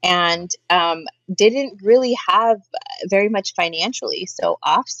 and didn't really have very much financially. So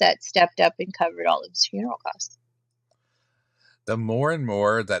Offset stepped up and covered all of his funeral costs. The more and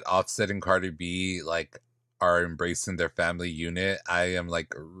more that Offset and Cardi B, like, are embracing their family unit, I am,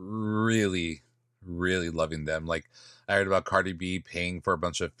 like, really, really loving them. Like, I heard about Cardi B paying for a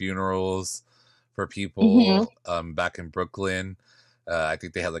bunch of funerals for Hmm. people back in Brooklyn. I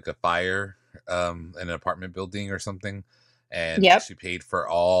think they had, like, a fire in an apartment building or something, and Yep. she paid for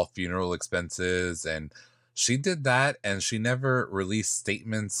all funeral expenses, and she did that, and she never released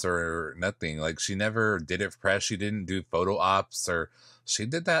statements or nothing. Like, she never did it for press. She didn't do photo ops, or she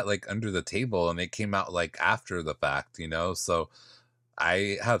did that, like, under the table, and it came out, like, after the fact. So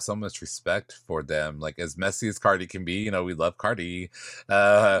I have so much respect for them. Like, as messy as Cardi can be, we love Cardi.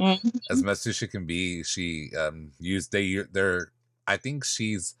 Uh, Hmm. as messy as she can be, she used they're I think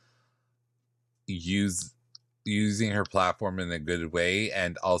she's used using her platform in a good way,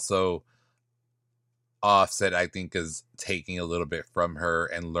 and also Offset, I think, is taking a little bit from her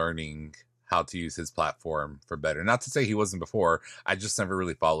and learning how to use his platform for better. Not to say he wasn't before. I just never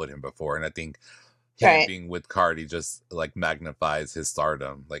really followed him before, and I think him Right. being with Cardi just, like, magnifies his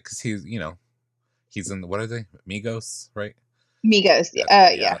stardom. Like, cause he's in, what are they? Migos, right? Migos. Yeah, Yeah.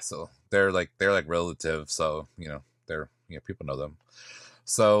 yeah. So they're like relatives. So they're people know them.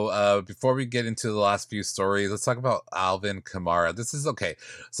 So before we get into the last few stories, let's talk about Alvin Kamara. This is okay.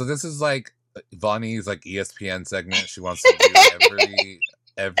 So this is like Vonnie's, like, ESPN segment she wants to do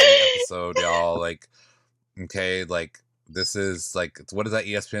every episode, y'all. Like, okay, like, this is like, what is that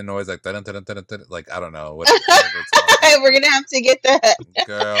ESPN noise? Like, dun, dun, dun, dun, dun, like, I don't know, whatever it's called. We're gonna have to get that.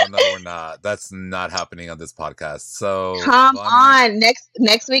 Girl, no, we're not. That's not happening on this podcast. So, Come Vonnie, on.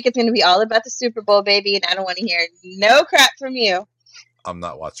 Next week it's gonna be all about the Super Bowl, baby, and I don't want to hear no crap from you. I'm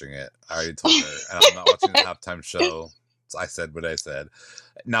not watching it. I already told her. And I'm not watching the halftime show. So I said what I said.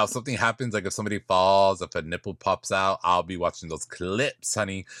 Now, if something happens, like if somebody falls, if a nipple pops out, I'll be watching those clips,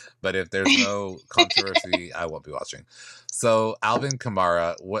 honey. But if there's no controversy, I won't be watching. So, Alvin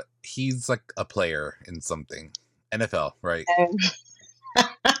Kamara, he's like a player in something. NFL, right?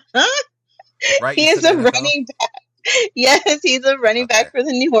 Right? You He is said a NFL? running back. Yes, he's a running Okay. back for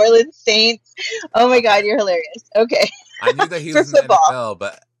the New Orleans Saints. Oh my Okay. God, you're hilarious. Okay. I knew that he For was in the football. NFL,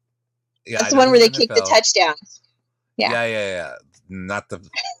 but yeah, I That's the know one he's where they in the kick the NFL. touchdowns. Yeah. Yeah. Not the.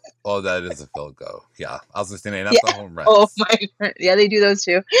 Oh, that is a field goal. Yeah, I was just saying, not Yeah. the home Oh runs. my God. Yeah, they do those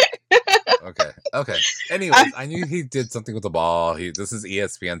too. Okay. Anyways, I knew he did something with the ball. This is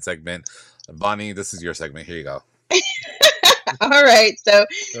ESPN segment. Bonnie, this is your segment. Here you go. All right. So,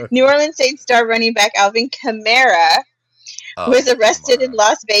 New Orleans Saints star running back Alvin Kamara was Oh, arrested in Kamara.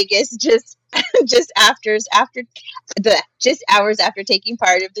 Las Vegas just hours after taking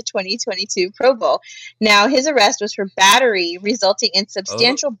part of the 2022 Pro Bowl. Now, his arrest was for battery, resulting in Oh,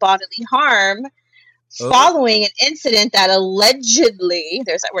 substantial bodily harm oh. following an incident that allegedly,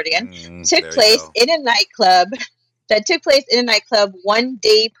 there's that word again, took There you place go. in a nightclub one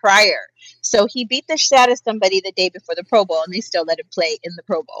day prior. So he beat the shit out of somebody the day before the Pro Bowl, and they still let him play in the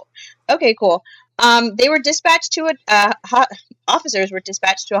Pro Bowl. Okay, cool. They were dispatched to officers were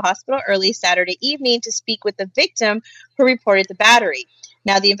dispatched to a hospital early Saturday evening to speak with the victim who reported the battery.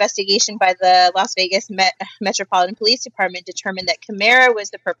 Now, the investigation by the Las Vegas Metropolitan Police Department determined that Camara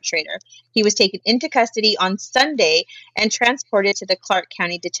was the perpetrator. He was taken into custody on Sunday and transported to the Clark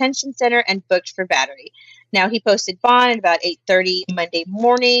County Detention Center and booked for battery. Now, he posted bond at about 8:30 Monday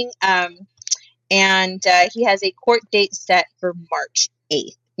morning, and he has a court date set for March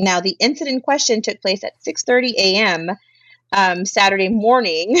 8th. Now, the incident in question took place at 6:30 a.m. Saturday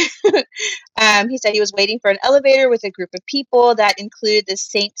morning. He said he was waiting for an elevator with a group of people that included the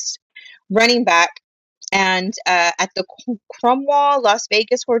Saints running back and at the Cromwell Las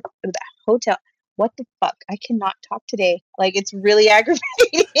Vegas hotel. What the fuck? I cannot talk today. Like, it's really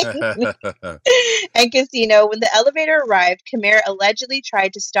aggravating. And casino. When the elevator arrived, Camara allegedly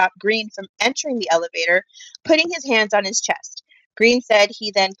tried to stop Green from entering the elevator, putting his hands on his chest. Green said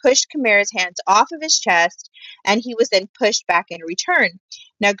he then pushed Camara's hands off of his chest, and he was then pushed back in return.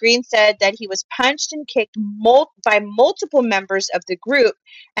 Now, Green said that he was punched and kicked by multiple members of the group,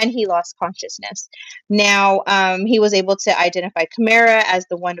 and he lost consciousness. Now, he was able to identify Camara as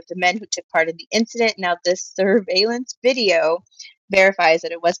the one of the men who took part in the incident. Now, this surveillance video verifies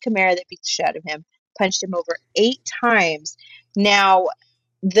that it was Camara that beat the shit out of him, punched him over 8 times. Now,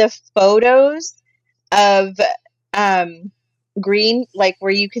 the photos of Green, like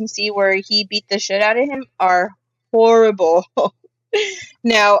where you can see where he beat the shit out of him, are horrible.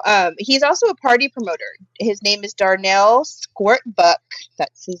 Now, he's also a party promoter. His name is Darnell Squirtbuck.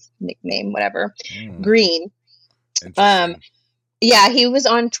 That's his nickname, whatever. Green. Interesting. Yeah, he was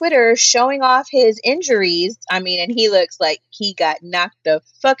on Twitter showing off his injuries. I mean, and he looks like he got knocked the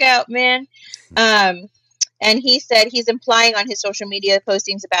fuck out, man. And he said he's implying on his social media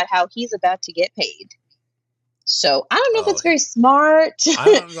postings about how he's about to get paid. So I don't know if that's very smart. I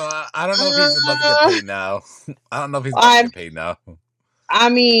don't know. I don't know if he's about to get paid now. I don't know if he's about to get paid now. I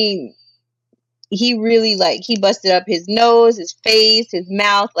mean, he really he busted up his nose, his face, his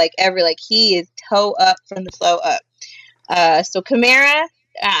mouth, he is toe up from the flow up. So Camara,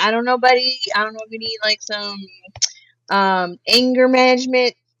 I don't know, buddy. I don't know if you need some anger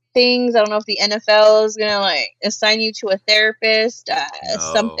management things. I don't know if the NFL is gonna assign you to a therapist. No,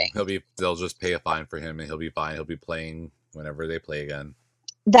 something. They'll just pay a fine for him, and he'll be fine. He'll be playing whenever they play again.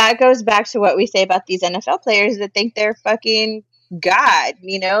 That goes back to what we say about these NFL players that think they're fucking God.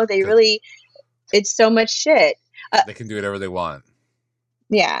 They really. It's so much shit. They can do whatever they want.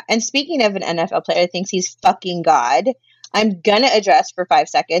 Yeah, and speaking of an NFL player that thinks he's fucking God, I'm gonna address for 5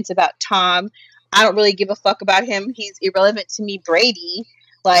 seconds about Tom. I don't really give a fuck about him. He's irrelevant to me. Brady.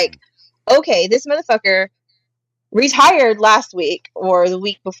 Okay, this motherfucker retired last week or the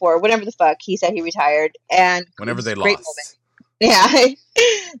week before, whatever the fuck he said he retired, and whenever they lost. Moment. Yeah,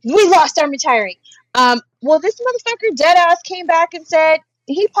 we lost. I'm retiring. Well, this motherfucker deadass came back and said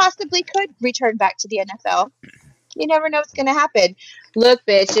he possibly could return back to the NFL. You never know what's gonna happen. Look,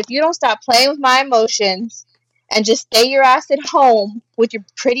 bitch, if you don't stop playing with my emotions and just stay your ass at home with your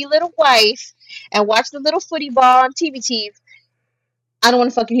pretty little wife and watch the little footy ball on TV, I don't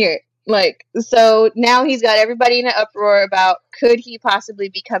want to fucking hear it. So now he's got everybody in an uproar about could he possibly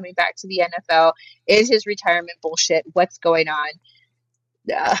be coming back to the NFL? Is his retirement bullshit? What's going on?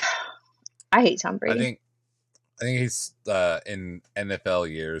 I hate Tom Brady. I think he's in NFL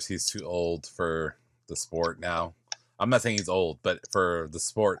years, he's too old for the sport now. I'm not saying he's old, but for the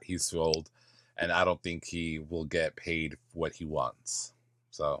sport, he's too old. And I don't think he will get paid what he wants.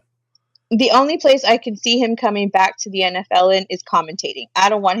 So the only place I can see him coming back to the NFL in is commentating. I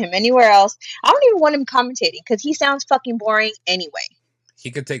don't want him anywhere else. I don't even want him commentating because he sounds fucking boring anyway.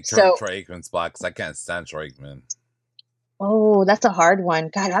 He could take Troy Aikman's spot because I can't stand Troy Aikman. Oh, that's a hard one.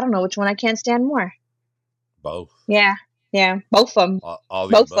 God, I don't know which one I can't stand more. Both. Yeah, both of them. All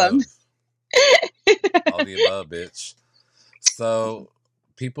the both above. Of them. All the above, bitch. So,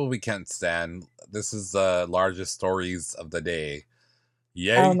 people we can't stand. This is the largest stories of the day.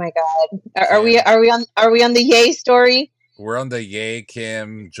 Yay! Oh my God! Are we on the Yay story? We're on the Yay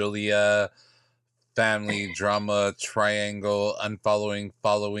Kim Julia family drama triangle unfollowing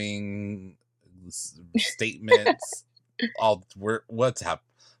following statements. What's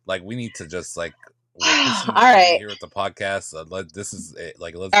happened? We need to just all right here at the podcast. This is it.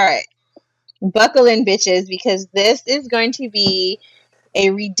 Let's all right. Buckle in, bitches, because this is going to be a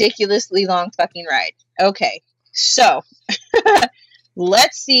ridiculously long fucking ride. Okay, so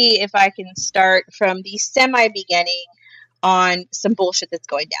let's see if I can start from the semi-beginning on some bullshit that's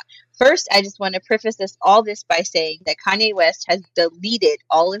going down. First, I just want to preface all this by saying that Kanye West has deleted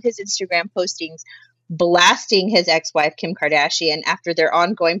all of his Instagram postings blasting his ex-wife Kim Kardashian after their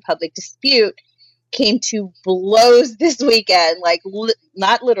ongoing public dispute came to blows this weekend, like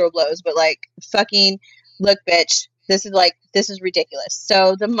not literal blows, but like fucking look, bitch. This is ridiculous.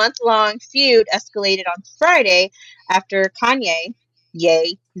 So the month-long feud escalated on Friday after Kanye,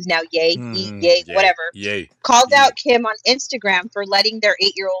 yay, who's now yay, yay, Yay. whatever, Yay. called Yay. out Kim on Instagram for letting their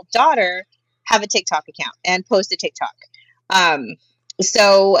 8-year-old daughter have a TikTok account and post a TikTok. Um,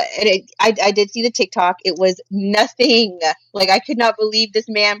 so I did see the TikTok. It was nothing. Like, I could not believe this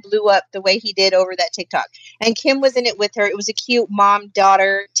man blew up the way he did over that TikTok. And Kim was in it with her. It was a cute mom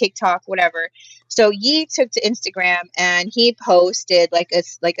daughter TikTok, whatever. So Yi took to Instagram and he posted a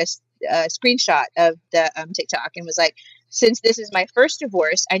screenshot of the TikTok and was like, "Since this is my first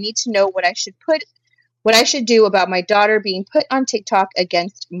divorce, I need to know what I should do about my daughter being put on TikTok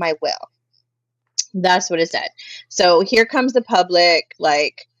against my will." That's what it said. So here comes the public,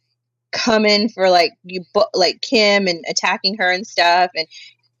 like, coming for like Kim and attacking her and stuff, and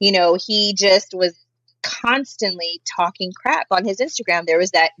he just was constantly talking crap on his Instagram. There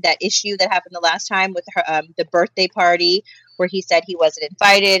was that issue that happened the last time with her, the birthday party, where he said he wasn't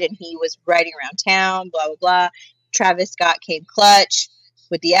invited and he was riding around town, blah blah blah. Travis Scott came clutch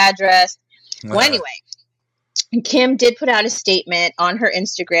with the address. Well, anyway, Kim did put out a statement on her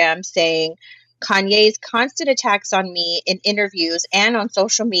Instagram saying, "Kanye's constant attacks on me in interviews and on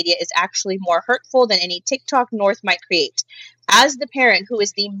social media is actually more hurtful than any TikTok North might create. As the parent who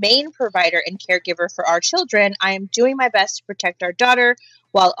is the main provider and caregiver for our children, I am doing my best to protect our daughter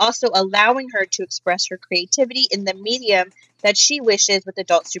while also allowing her to express her creativity in the medium that she wishes with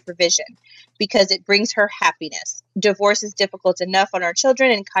adult supervision, because it brings her happiness. Divorce is difficult enough on our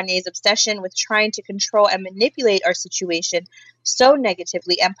children, and Kanye's obsession with trying to control and manipulate our situation so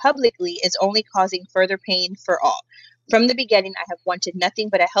negatively and publicly is only causing further pain for all. From the beginning, I have wanted nothing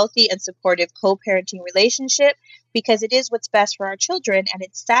but a healthy and supportive co-parenting relationship because it is what's best for our children, and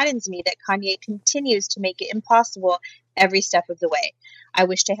it saddens me that Kanye continues to make it impossible every step of the way. I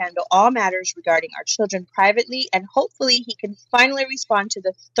wish to handle all matters regarding our children privately, and hopefully he can finally respond to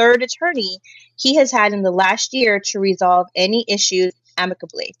the third attorney he has had in the last year to resolve any issues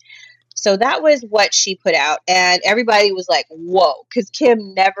amicably." So that was what she put out, and everybody was like, whoa, because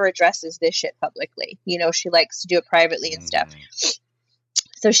Kim never addresses this shit publicly. She likes to do it privately and stuff.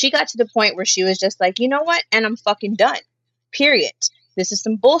 So she got to the point where she was just like, you know what? And I'm fucking done. Period. This is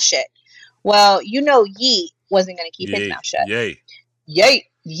some bullshit. Well, Yi wasn't going to keep his mouth shut. Yay,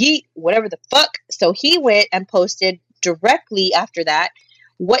 yeet, whatever the fuck. So he went and posted directly after that,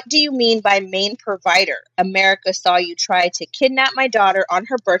 "What do you mean by main provider? America saw you try to kidnap my daughter on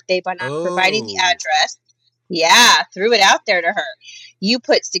her birthday by not providing the address." Yeah, threw it out there to her. "You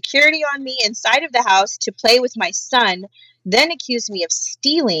put security on me inside of the house to play with my son, then accused me of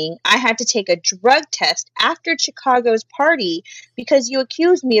stealing. I had to take a drug test after Chicago's party because you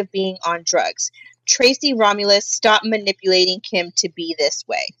accused me of being on drugs. Tracy Romulus, stop manipulating Kim to be this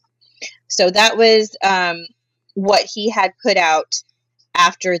way." So that was what he had put out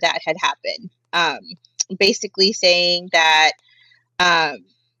after that had happened. Basically saying that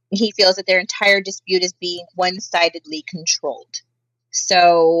he feels that their entire dispute is being one-sidedly controlled.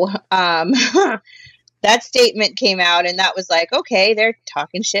 So that statement came out, and that was like, okay, they're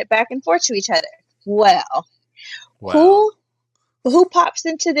talking shit back and forth to each other. Well, who pops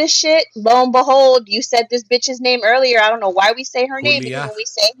into this shit? Lo and behold, you said this bitch's name earlier. I don't know why we say her name, because when we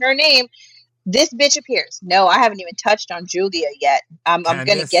say her name, this bitch appears. No, I haven't even touched on Julia yet. I'm gonna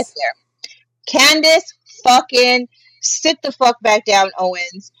get there. Candace fucking sit the fuck back down,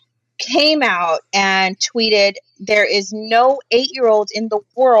 Owens, came out and tweeted, "There is no 8-year-old in the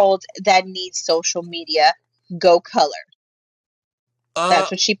world that needs social media. Go color." That's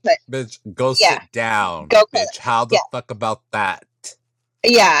what she put. Bitch, go sit down. Go color. Bitch, how the fuck about that?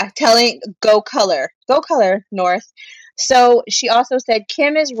 Yeah, go color. Go color, North. So she also said,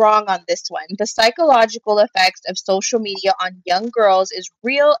 "Kim is wrong on this one. The psychological effects of social media on young girls is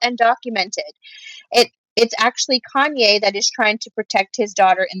real and documented. It's actually Kanye that is trying to protect his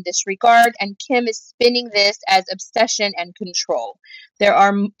daughter in this regard, and Kim is spinning this as obsession and control. There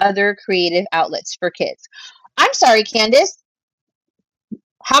are other creative outlets for kids." I'm sorry, Candace.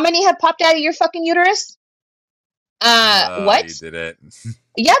 How many have popped out of your fucking uterus? What? You did it.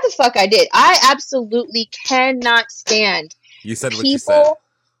 Yeah, the fuck I did. I absolutely cannot stand you said what you said.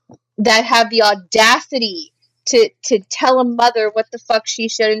 That have the audacity to tell a mother what the fuck she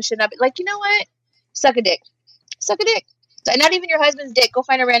should and should not be. Like, you know what? Suck a dick. Suck a dick. Not even your husband's dick. Go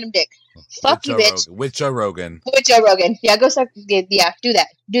find a random dick. Fuck you, bitch. With Joe Rogan. With Joe Rogan. Yeah, go suck. Yeah, do that.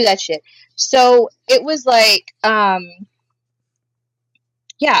 Do that shit. So it was like,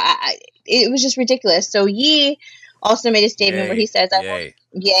 yeah, it was just ridiculous. So Yi also made a statement where he says,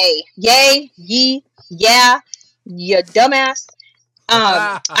 Yay, yay, ye, yeah, you dumbass.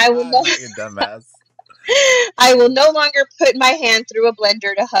 I will no, Not your dumbass. I will no longer put my hand through a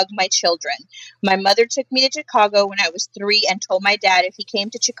blender to hug my children. My mother took me to Chicago when I was 3 and told my dad if he came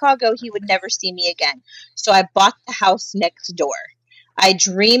to Chicago, he would never see me again. So I bought the house next door. I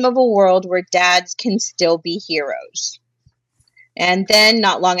dream of a world where dads can still be heroes. And then,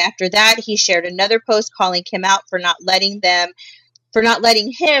 not long after that, he shared another post calling Kim out for not letting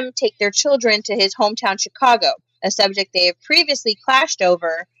him take their children to his hometown Chicago, a subject they have previously clashed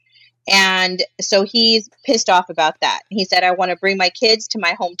over, and so he's pissed off about that. He said, I want to bring my kids to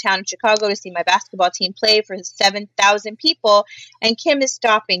my hometown of Chicago to see my basketball team play for 7,000 people. And Kim is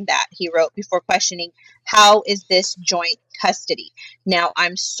stopping that, he wrote before questioning, how is this joint custody? Now,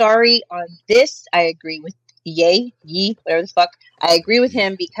 I'm sorry on this. I agree with whatever the fuck. I agree with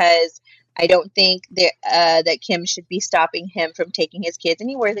him because I don't think that Kim should be stopping him from taking his kids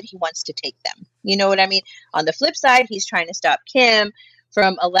anywhere that he wants to take them. You know what I mean? On the flip side, he's trying to stop Kim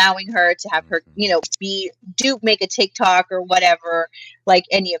from allowing her to have her, make a TikTok or whatever, like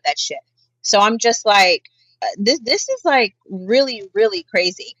any of that shit. So I'm just like, this is like really, really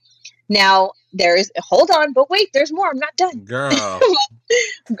crazy. Now hold on, but wait, there's more. I'm not done. Girl.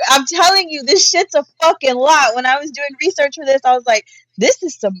 I'm telling you, this shit's a fucking lot. When I was doing research for this, I was like, this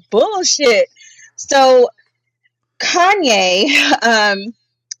is some bullshit. So Kanye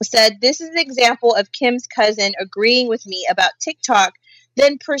said, this is an example of Kim's cousin agreeing with me about TikTok,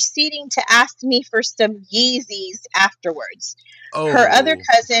 then proceeding to ask me for some Yeezys afterwards. Her other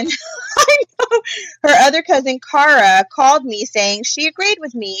Oh. cousin, I know, her other cousin Cara called me saying she agreed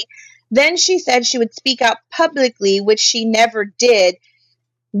with me. Then she said she would speak out publicly, which she never did.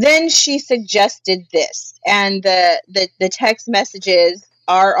 Then she suggested this, and the text messages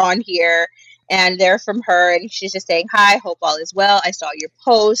are on here, and they're from her, and she's just saying, hi, hope all is well. I saw your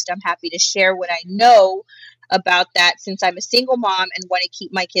post. I'm happy to share what I know about that since I'm a single mom and want to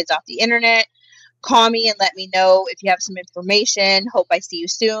keep my kids off the internet. Call me and let me know if you have some information. Hope I see you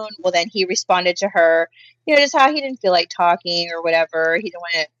soon. Well, then he responded to her, just how he didn't feel like talking or whatever. He didn't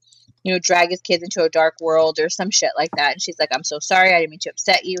want to drag his kids into a dark world or some shit like that. And she's like, I'm so sorry. I didn't mean to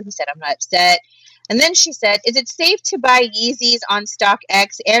upset you. He said, I'm not upset. And then she said, is it safe to buy Yeezys on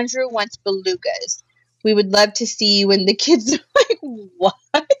StockX? Andrew wants belugas. We would love to see you. And the kids are like, what?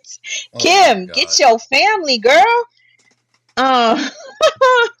 Oh Kim, get your family, girl. Uh,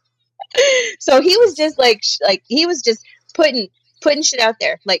 so he was just like he was just putting shit out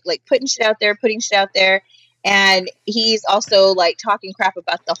there, like putting shit out there, putting shit out there. And he's also like talking crap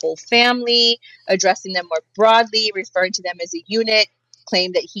about the whole family, addressing them more broadly, referring to them as a unit,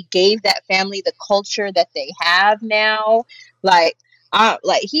 claimed that he gave that family the culture that they have now. Like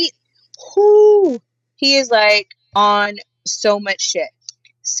he is like on so much shit.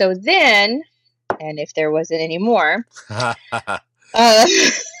 So then, and if there wasn't any more, uh,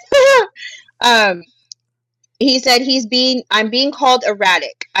 um, he said I'm being called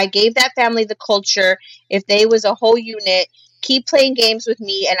erratic. I gave that family the culture. If they was a whole unit, keep playing games with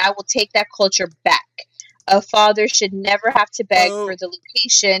me and I will take that culture back. A father should never have to beg Oh. for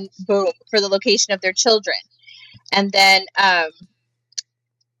the location of their children. And then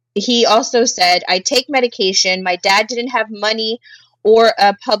he also said, I take medication. My dad didn't have money or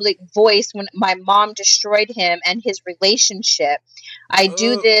a public voice when my mom destroyed him and his relationship. I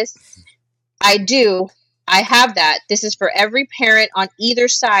do Oh. this. I do. I have that. This is for every parent on either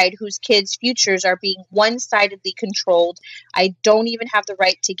side whose kids' futures are being one-sidedly controlled. I don't even have the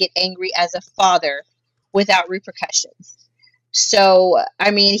right to get angry as a father without repercussions. So,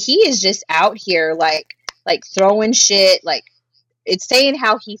 I mean, he is just out here like throwing shit, like it's saying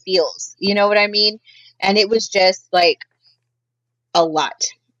how he feels. You know what I mean? And it was just like a lot.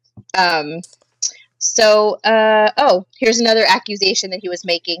 Um here's another accusation that he was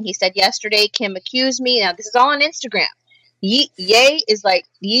making. He said, yesterday, Kim accused me. Now, this is all on Instagram. Ye is like,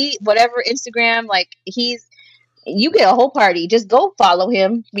 whatever Instagram, like, you get a whole party. Just go follow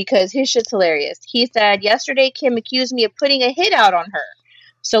him because his shit's hilarious. He said, yesterday, Kim accused me of putting a hit out on her.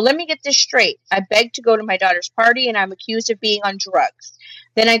 So let me get this straight. I begged to go to my daughter's party and I'm accused of being on drugs.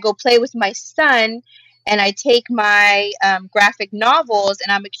 Then I go play with my son and I take my graphic novels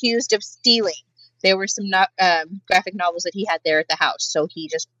and I'm accused of stealing. There were some graphic novels that he had there at the house, so he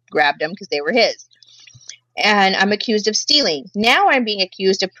just grabbed them because they were his. And I'm accused of stealing. Now I'm being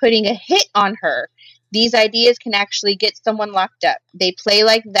accused of putting a hit on her. These ideas can actually get someone locked up. They play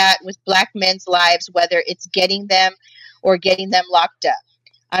like that with black men's lives, whether it's getting them or getting them locked up.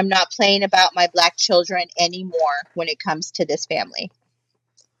 I'm not playing about my black children anymore when it comes to this family.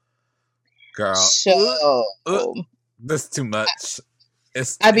 Girl. So, That's too much.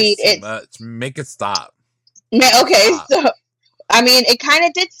 I mean, it's too it's much. Make it stop. okay. Stop. So I mean, it kind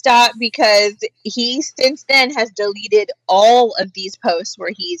of did stop because he since then has deleted all of these posts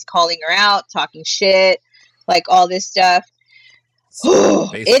where he's calling her out, talking shit, like all this stuff.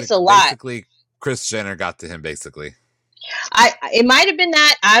 It's a lot. Basically, Chris Jenner got to him basically, It might have been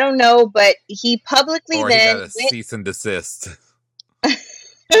that, I don't know, but he publicly or he then got a went cease and desist.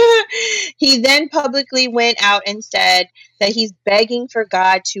 he then publicly went out and said that he's begging for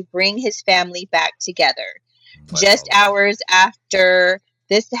God to bring his family back together. I saw Just that. hours after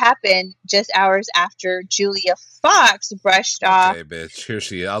this happened, just hours after Julia Fox Okay, bitch. Here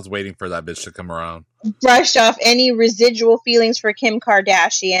she is. I was waiting for that bitch to come around. brushed off any residual feelings for Kim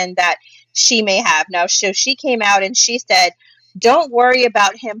Kardashian that she may have. Now, so she came out and she said, "Don't worry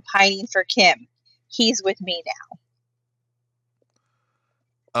about him pining for Kim. He's with me now."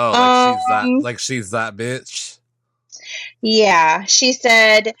 Oh, Um, like she's that bitch. yeah, she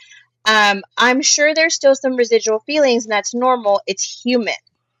said, I'm sure there's still some residual feelings, and that's normal. It's human.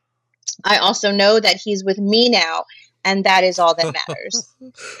 I also know that he's with me now, and that is all that matters.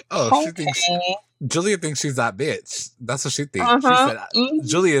 Oh, she thinks Okay. Julia thinks she's that bitch. That's what she thinks. She Uh-huh. said Mhm.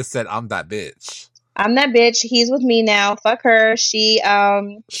 Julia said I'm that bitch. I'm that bitch. He's with me now. Fuck her. She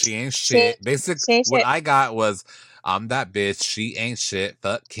ain't She, shit. Basic she ain't what shit. I got was I'm that bitch. She ain't shit.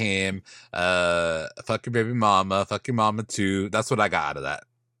 Fuck Kim. Fuck your baby mama. Fuck your mama too. That's what I got out of that.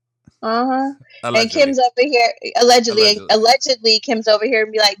 Uh-huh. And Allegedly. Kim's over here, allegedly, Allegedly. allegedly, Kim's over here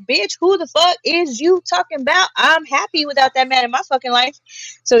and be like, bitch, who the fuck is you talking about? I'm happy without that man in my fucking life.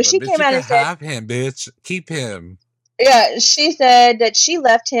 So But she bitch, came you out can and said, have him, bitch. Keep him. yeah, she said that she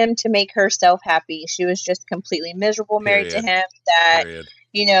left him to make herself happy. She was just completely miserable married to Period. him. That, Period.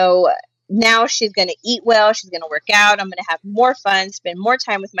 you know, now she's going to eat well. She's going to work out. I'm going to have more fun, spend more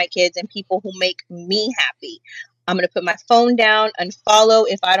time with my kids and people who make me happy. I'm going to put my phone down, unfollow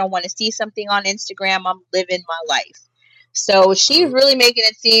if I don't want to see something on Instagram. I'm living my life. So she's Oh. really making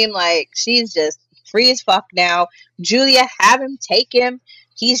it seem like she's just free as fuck now. Julia, have him, take him.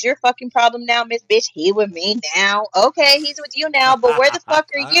 He's your fucking problem now, Miss Bitch. He with me now. Okay, he's with you now, but where the fuck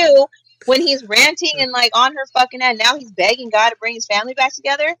are you when he's ranting and like on her fucking head? Now he's begging God to bring his family back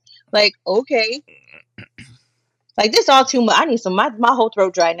together. Like, okay. Like this all too much. I need some my whole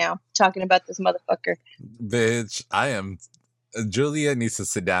throat dry now talking about this motherfucker. Bitch, I am. Julia needs to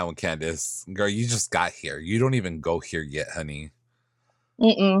sit down with Candace. Girl, you just got here. You don't even go here yet, honey.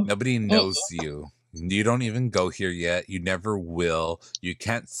 Mm-mm. Nobody Mm-mm. knows you. You don't even go here yet. You never will. You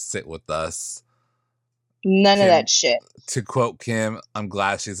can't sit with us. None of Kim, that shit. to quote Kim, I'm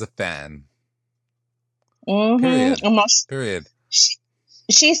glad she's a fan. Mm-hmm. Period. Period.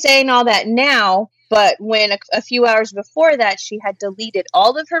 She's saying all that now, but when a few hours before that, she had deleted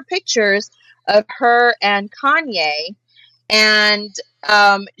all of her pictures of her and Kanye. And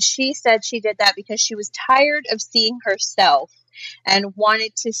she said she did that because she was tired of seeing herself and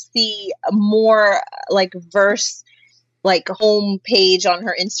wanted to see a more like verse, like home page on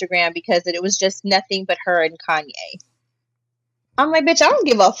her Instagram because it was just nothing but her and Kanye. I'm like, bitch, I don't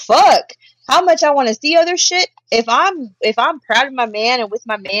give a fuck how much I want to see other shit. If I'm proud of my man and with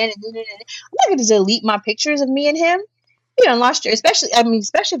my man, and I'm not gonna delete my pictures of me and him. You done lost your, especially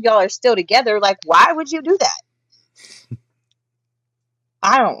if y'all are still together. Like, why would you do that?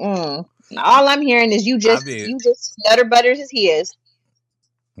 I don't. All I'm hearing is I mean, you just nutter butters as he is.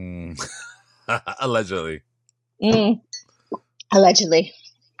 allegedly. Mm, allegedly.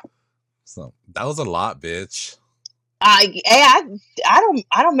 So that was a lot, bitch. I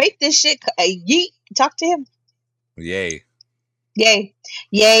don't make this shit. Yeet. Talk to him. Yay. Yay.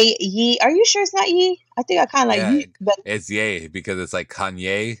 Yay. Yee. Are you sure it's not Yee? I think I kind of like Yeah, Yee, but it's yay because it's like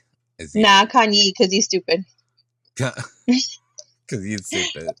Kanye is nah, yay. Kanye, because he's stupid. Because he's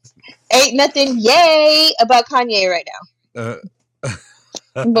stupid. Ain't nothing yay about Kanye right Uh,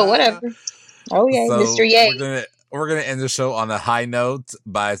 now. But whatever. Oh, yay. Mr. so Yay. we're gonna end the show on a high note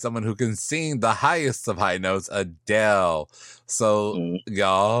by someone who can sing the highest of high notes, Adele. So Mm.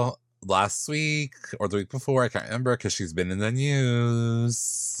 y'all, last week or the week before, I can't remember because she's been in the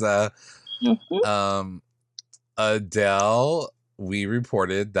news. Mhm. Adele, we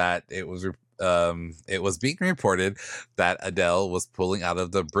reported that it was being reported that Adele was pulling out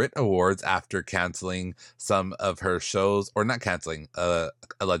of the Brit Awards after canceling some of her shows, or not canceling,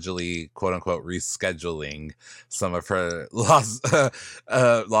 allegedly, quote unquote, rescheduling some of her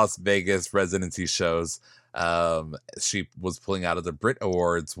Las Vegas residency shows. She was pulling out of the Brit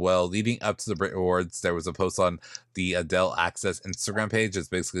Awards. Well, leading up to the Brit Awards, there was a post on the Adele Access Instagram page. It's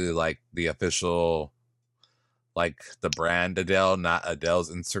basically like the official, like the brand Adele, not Adele's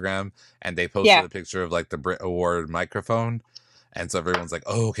Instagram, and they posted Yeah. a picture of like the Brit Award microphone, And so everyone's like,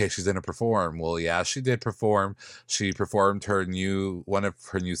 "Oh, okay, she's gonna perform." Well, yeah, she did perform. She performed one of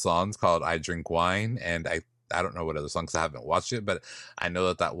her new songs called "I Drink Wine," and I don't know what other songs. I haven't watched it, but I know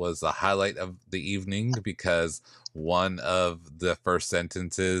that that was a highlight of the evening because one of the first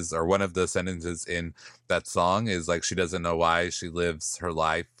sentences or one of the sentences in that song is like she doesn't know why she lives her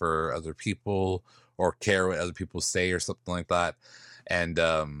life for other people or care what other people say or something like that. And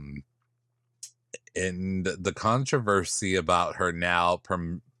the controversy about her now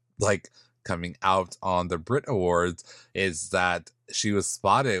like coming out on the Brit Awards is that she was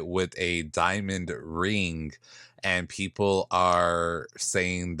spotted with a diamond ring, and people are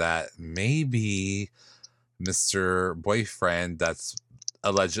saying that maybe Mr. Boyfriend that's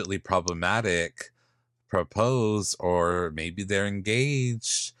allegedly problematic proposed, or maybe they're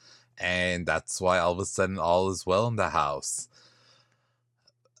engaged, and that's why all of a sudden all is well in the house.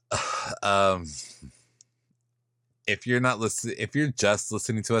 um if you're not listening, if you're just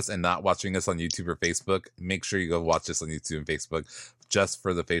listening to us and not watching us on YouTube or Facebook, make sure you go watch us on YouTube and Facebook just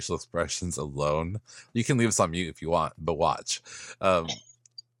for the facial expressions alone. You can leave us on mute if you want, but watch.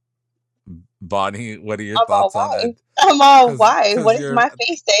 Bonnie, what are your I'm all thoughts on why? it? I'm all why? Because What is my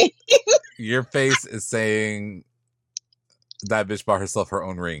face saying? your face is saying that bitch bought herself her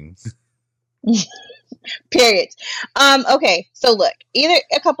own ring. Period. Okay, so look, either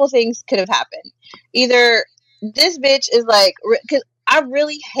a couple things could have happened. Either this bitch is like, because I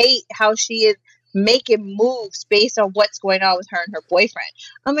really hate how she is making moves based on what's going on with her and her boyfriend.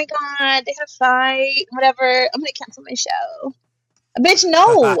 Oh my god, they have a fight, whatever. I'm gonna cancel my show. Bitch,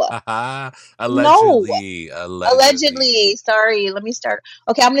 no, no. Allegedly. Allegedly, sorry, let me start.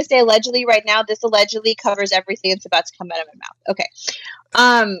 Okay, I'm gonna say allegedly right now. This allegedly covers everything that's about to come out of my mouth. Okay.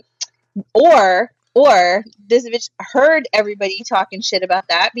 Um, or this bitch heard everybody talking shit about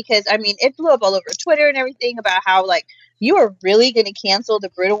that, because I mean it blew up all over Twitter and everything about how like you are really gonna cancel the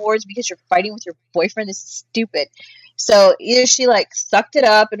Brit Awards because you're fighting with your boyfriend. This is stupid. So either she like sucked it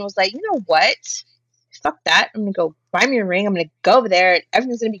up and was like, you know what? Fuck that. I'm gonna go buy me a ring. I'm gonna go over there and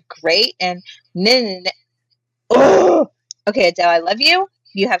everything's gonna be great. And oh, okay, Adele, I love you.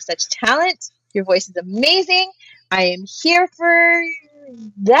 You have such talent. Your voice is amazing. I am here for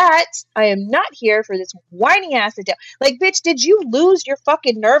that. I am not here for this whiny ass Adele. Like, bitch, did you lose your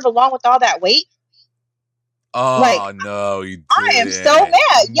fucking nerve along with all that weight? Like, Oh no, you I am so didn't.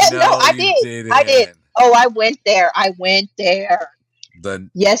 mad. Yeah, no, No, I you did. I did. didn't. Oh, I went there. I went there. The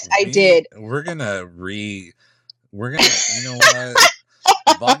Yes, I did. we're gonna you know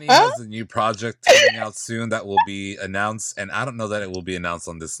what? Bonnie has a new project coming out soon that will be announced, and I don't know that it will be announced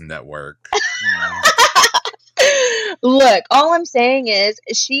on this network. Look, all I'm saying is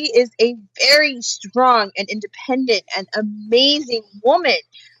she is a very strong and independent and amazing woman.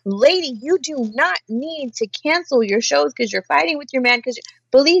 Lady, you do not need to cancel your shows because you're fighting with your man. Because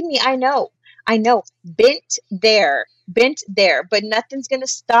believe me, I know. I know. Bent there. Bent there. But nothing's going to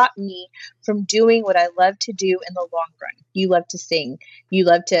stop me from doing what I love to do in the long run. You love to sing. You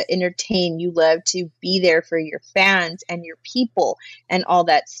love to entertain. You love to be there for your fans and your people and all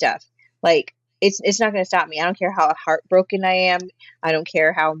that stuff. Like, it's not going to stop me. I don't care how heartbroken I am. I don't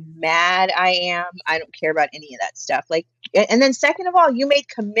care how mad I am. I don't care about any of that stuff. Like, and then second of all, you made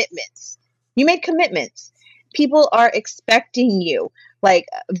commitments. You made commitments. People are expecting you. Like,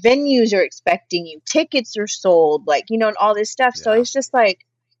 venues are expecting you. Tickets are sold. Like, you know, and all this stuff. So Yeah. it's just like,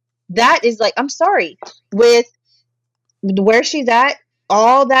 that is like, I'm sorry, with where she's at,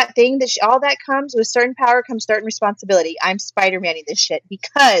 all that thing that all that comes with certain power comes certain responsibility. I'm Spider-Maning this shit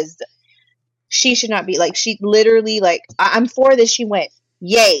because she should not be like, she literally like, I'm for this. She went,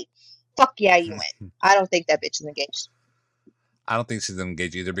 yay, fuck yeah, you went. I don't think that bitch is engaged. I don't think she's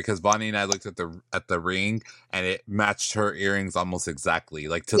engaged either because Bonnie and I looked at the ring and it matched her earrings almost exactly,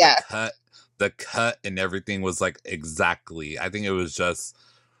 like to Yeah, the cut and everything was like exactly. I think it was just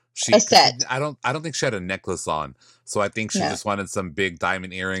a because set. I don't think she had a necklace on, so I think she No, just wanted some big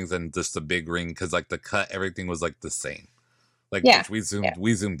diamond earrings and just a big ring because like the cut, everything was like the same. Like, yeah, bitch, yeah,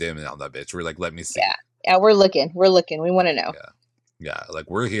 we zoomed in on that bitch. We're like, let me yeah, see. yeah. We're looking. We're looking. We want to know. Yeah, yeah. Like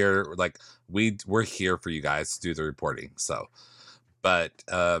we're here. Like we're here for you guys to do the reporting. So, but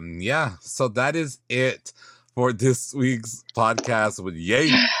yeah. So that is it for this week's podcast with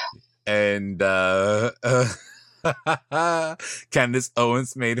Ye and Candace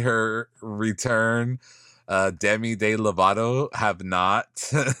Owens made her return. Demi De Lovato have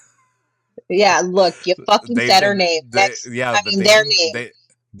not. Yeah, look, you fucking said her name. Next, Yeah, I but mean their name.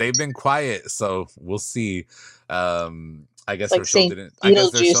 they've been quiet, so we'll see. I It's guess like saying I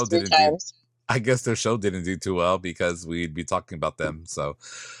guess their Beetlejuice show three didn't do times. I guess their show didn't do too well because we'd be talking about them. So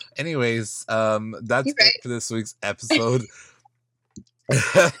anyways, that's You're it for this week's episode.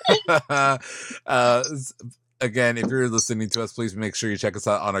 uh, Again, if you're listening to us, please make sure you check us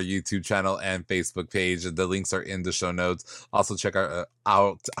out on our YouTube channel and Facebook page. The links are in the show notes. Also, check out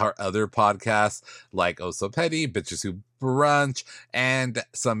our other podcasts like Oh So Petty, Bitches Who Brunch, and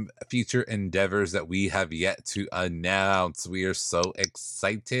some future endeavors that we have yet to announce. We are so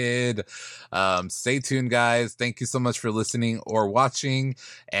excited. Stay tuned, guys. Thank you so much for listening or watching.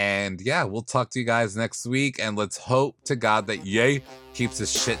 And yeah, we'll talk to you guys next week. And let's hope to God that Ye keeps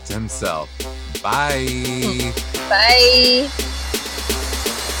his shit to himself. Bye. Bye.